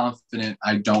pretty confident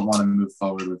I don't want to move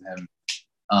forward with him.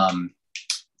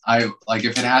 I like,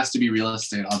 if it has to be real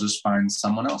estate, I'll just find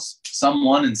someone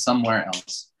and somewhere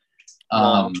else.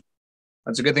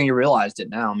 That's a good thing you realized it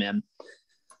now, man.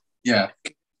 Yeah.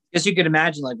 I guess you could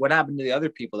imagine like what happened to the other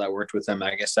people that worked with him.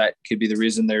 I guess that could be the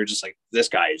reason they're just like, this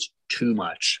guy is too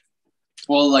much.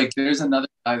 Well, like there's another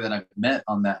guy that I've met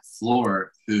on that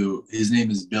floor who his name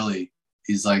is Billy.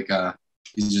 He's like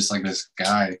he's just like this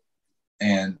guy,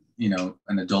 and you know,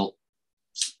 an adult,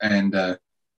 and an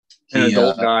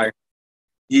adult guy.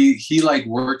 He like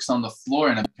works on the floor,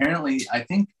 and apparently I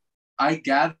think I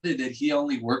gathered that he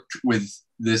only worked with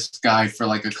this guy for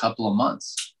like a couple of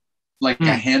months, like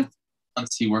a handful of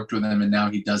months he worked with him, and now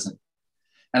he doesn't.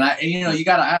 And you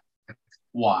gotta ask,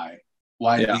 why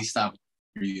did he stop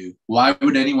for you? Why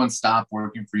would anyone stop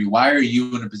working for you? Why are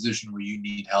you in a position where you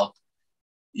need help?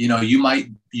 You know, you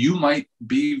might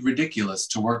be ridiculous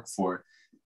to work for,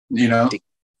 you know.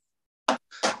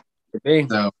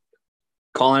 So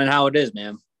calling it how it is,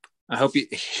 man. I hope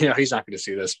he's not going to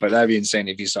see this, but that'd be insane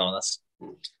if he saw this.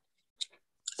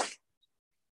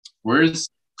 Where's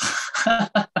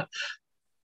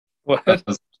what?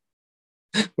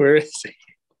 Where is he?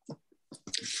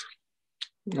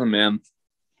 Oh man,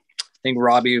 I think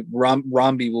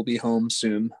Romby will be home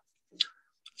soon,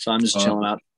 so I'm just chilling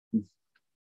out.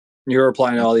 You're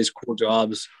applying to all these cool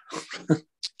jobs.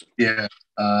 Yeah,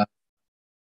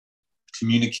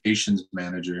 communications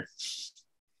manager.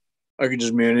 I could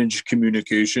just manage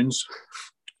communications.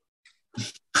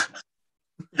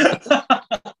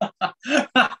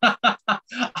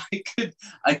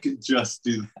 I could just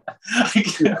do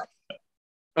that.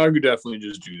 I could definitely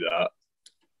just do that.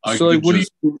 So like, what do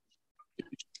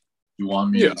you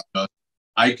want me to?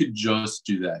 I could just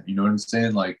do that. You know what I'm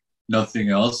saying? Like nothing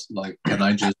else. Like, can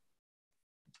I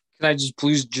just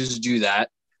please just do that?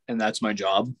 And that's my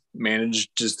job.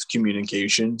 Manage just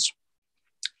communications.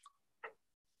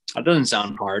 That doesn't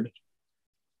sound hard.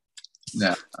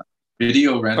 Nah.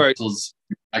 Video rentals.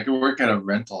 Right. I could work at a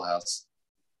rental house.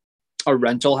 A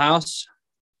rental house?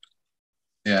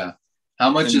 Yeah. How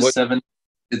much is $7?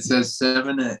 It says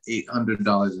 $700 to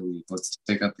 $800 a week. Let's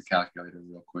take out the calculator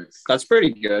real quick. That's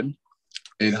pretty good.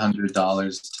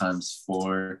 $800 times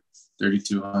 4,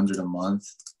 $3,200 a month.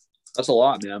 That's a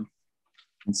lot, man.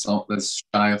 And so that's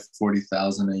shy of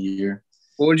 $40,000 a year.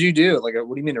 What would you do? Like,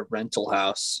 what do you mean a rental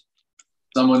house?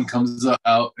 Someone comes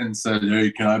out and said,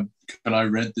 "Hey, can I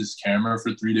rent this camera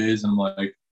for 3 days?" And I'm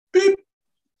like, beep.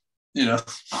 You know,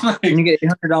 like, can you get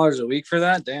 $800 a week for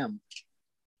that? Damn.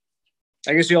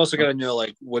 I guess you also got to know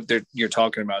like what you're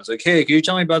talking about. It's like, hey, can you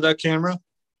tell me about that camera?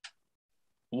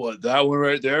 What, that one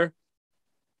right there?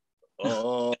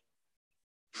 You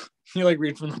like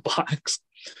read from the box.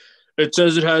 It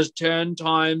says it has 10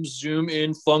 times zoom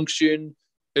in function,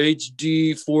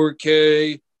 HD,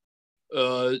 4K.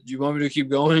 Do you want me to keep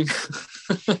going?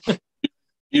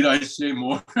 Need I say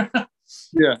more?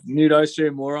 Yeah. Need I say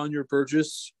more on your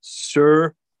purchase,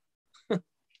 sir?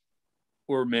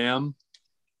 Or ma'am?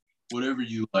 Whatever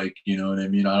you like, you know what I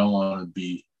mean? I don't want to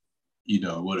be,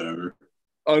 whatever.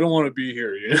 I don't want to be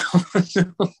here, you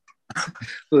know?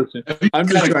 Listen, I'm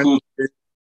just trying cool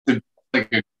to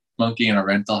like a monkey in a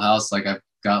rental house. Like I've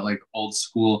got like old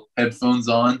school headphones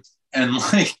on and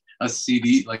like a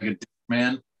CD, like a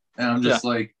Discman. And I'm just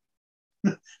like,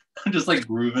 I'm just like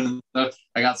grooving and stuff.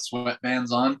 I got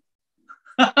sweatbands on.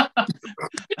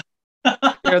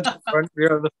 You're at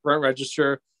the front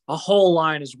register. A whole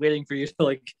line is waiting for you to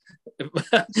like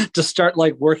to start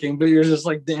like working, but you're just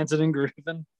like dancing and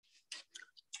grooving.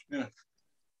 Yeah,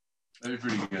 that'd be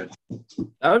pretty good.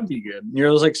 That would be good.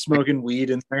 You're just like smoking weed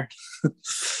in there.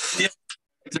 Yeah,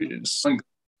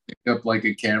 pick up like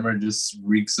a camera, just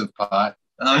reeks of pot.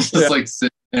 And I'm just like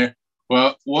sitting there.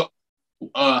 Well, what?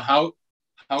 How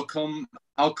come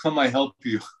I help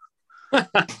you?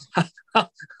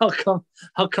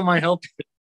 How come I help you?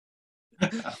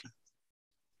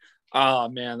 Oh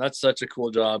man, that's such a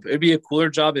cool job. It'd be a cooler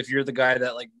job if you're the guy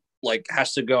that like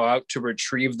has to go out to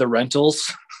retrieve the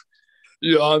rentals.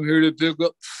 I'm here to pick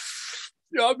up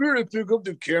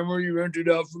the camera you rented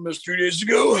out from us 3 days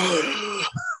ago.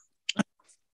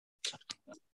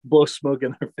 Both smoke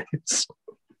in their face.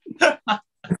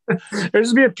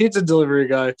 There's gonna be a pizza delivery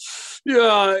guy.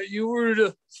 Yeah, you ordered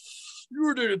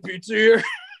a pizza here.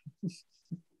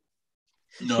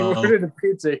 No, you ordered a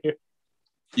pizza here.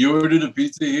 You ordered a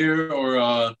pizza here,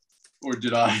 or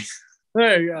did I?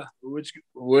 Hey, yeah.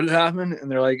 What happened? And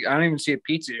they're like, I don't even see a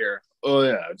pizza here. Oh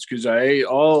yeah, it's because I ate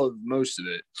most of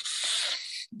it.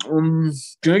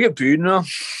 Can I get paid now?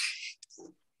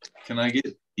 Can I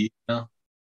get paid now?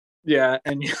 Yeah,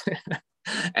 and you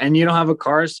don't have a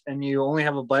car, and you only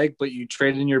have a bike, but you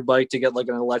trade in your bike to get like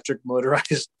an electric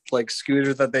motorized like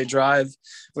scooter that they drive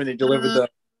when they deliver the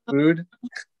food.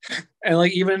 And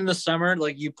like even in the summer,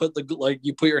 like you put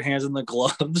your hands in the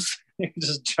gloves, you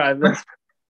just drive it.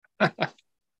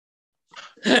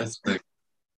 That's sick.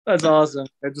 That's awesome.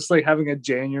 It's just like having a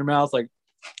J in your mouth, like.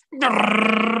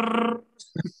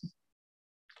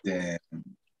 Damn,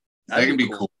 that could be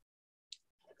cool.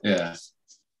 Yeah.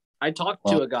 I talked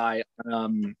to a guy.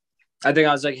 I think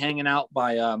I was like hanging out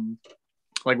by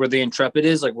like where the Intrepid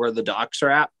is, like where the docks are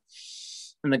at.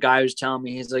 And the guy was telling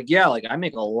me, he's like, yeah, like I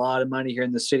make a lot of money here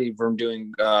in the city from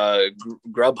doing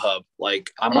Grubhub.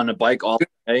 Like I'm on a bike all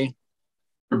day.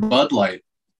 For Bud Light.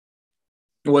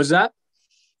 Was that?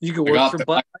 You could work for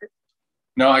Bud Light?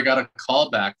 No, I got a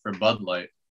call back for Bud Light.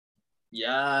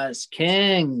 Yes,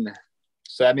 king.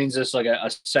 So that means it's like a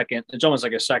second, it's almost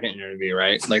like a second interview,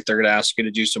 right? Like they're going to ask you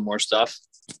to do some more stuff.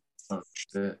 Oh,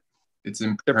 shit. It's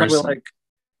in person. They're probably like,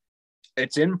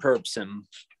 it's in person.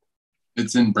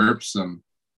 It's in Burpsum.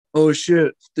 Oh,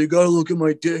 shit. They got to look at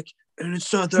my dick, and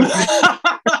it's not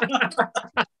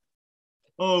that big.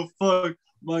 Oh, fuck.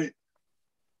 My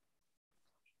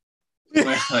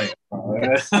like,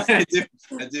 I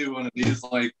do one of these,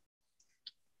 like.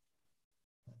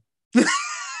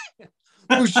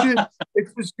 Oh, shit.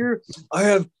 It's for sure. I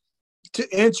have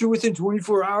to answer within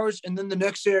 24 hours, and then the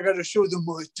next day I got to show them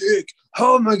my dick.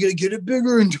 How am I going to get it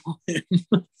bigger in time?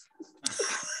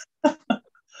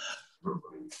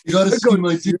 You got to see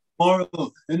my dick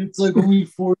tomorrow, and it's like only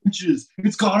 4 inches.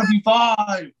 It's got to be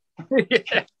 5.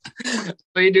 Yeah.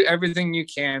 So you do everything you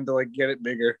can to like get it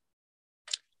bigger.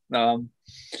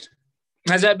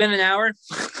 Has that been an hour?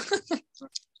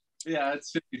 Yeah,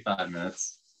 it's 55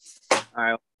 minutes. All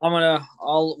right.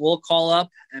 We'll call up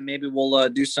and maybe we'll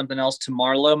do something else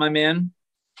tomorrow, my man.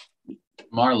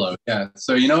 Marlo, yeah.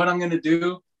 So you know what I'm gonna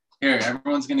do? Here,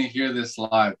 everyone's gonna hear this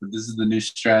live, but this is the new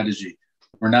strategy.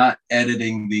 We're not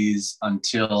editing these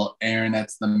until Aaron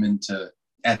ets them into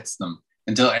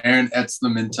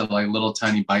like little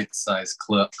tiny bite-sized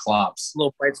clops.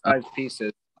 Little bite-sized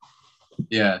pieces.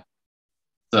 Yeah.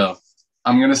 So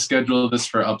I'm gonna schedule this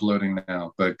for uploading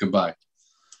now, but goodbye.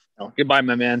 Oh, goodbye,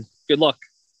 my man. Good luck.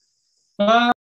 Bye.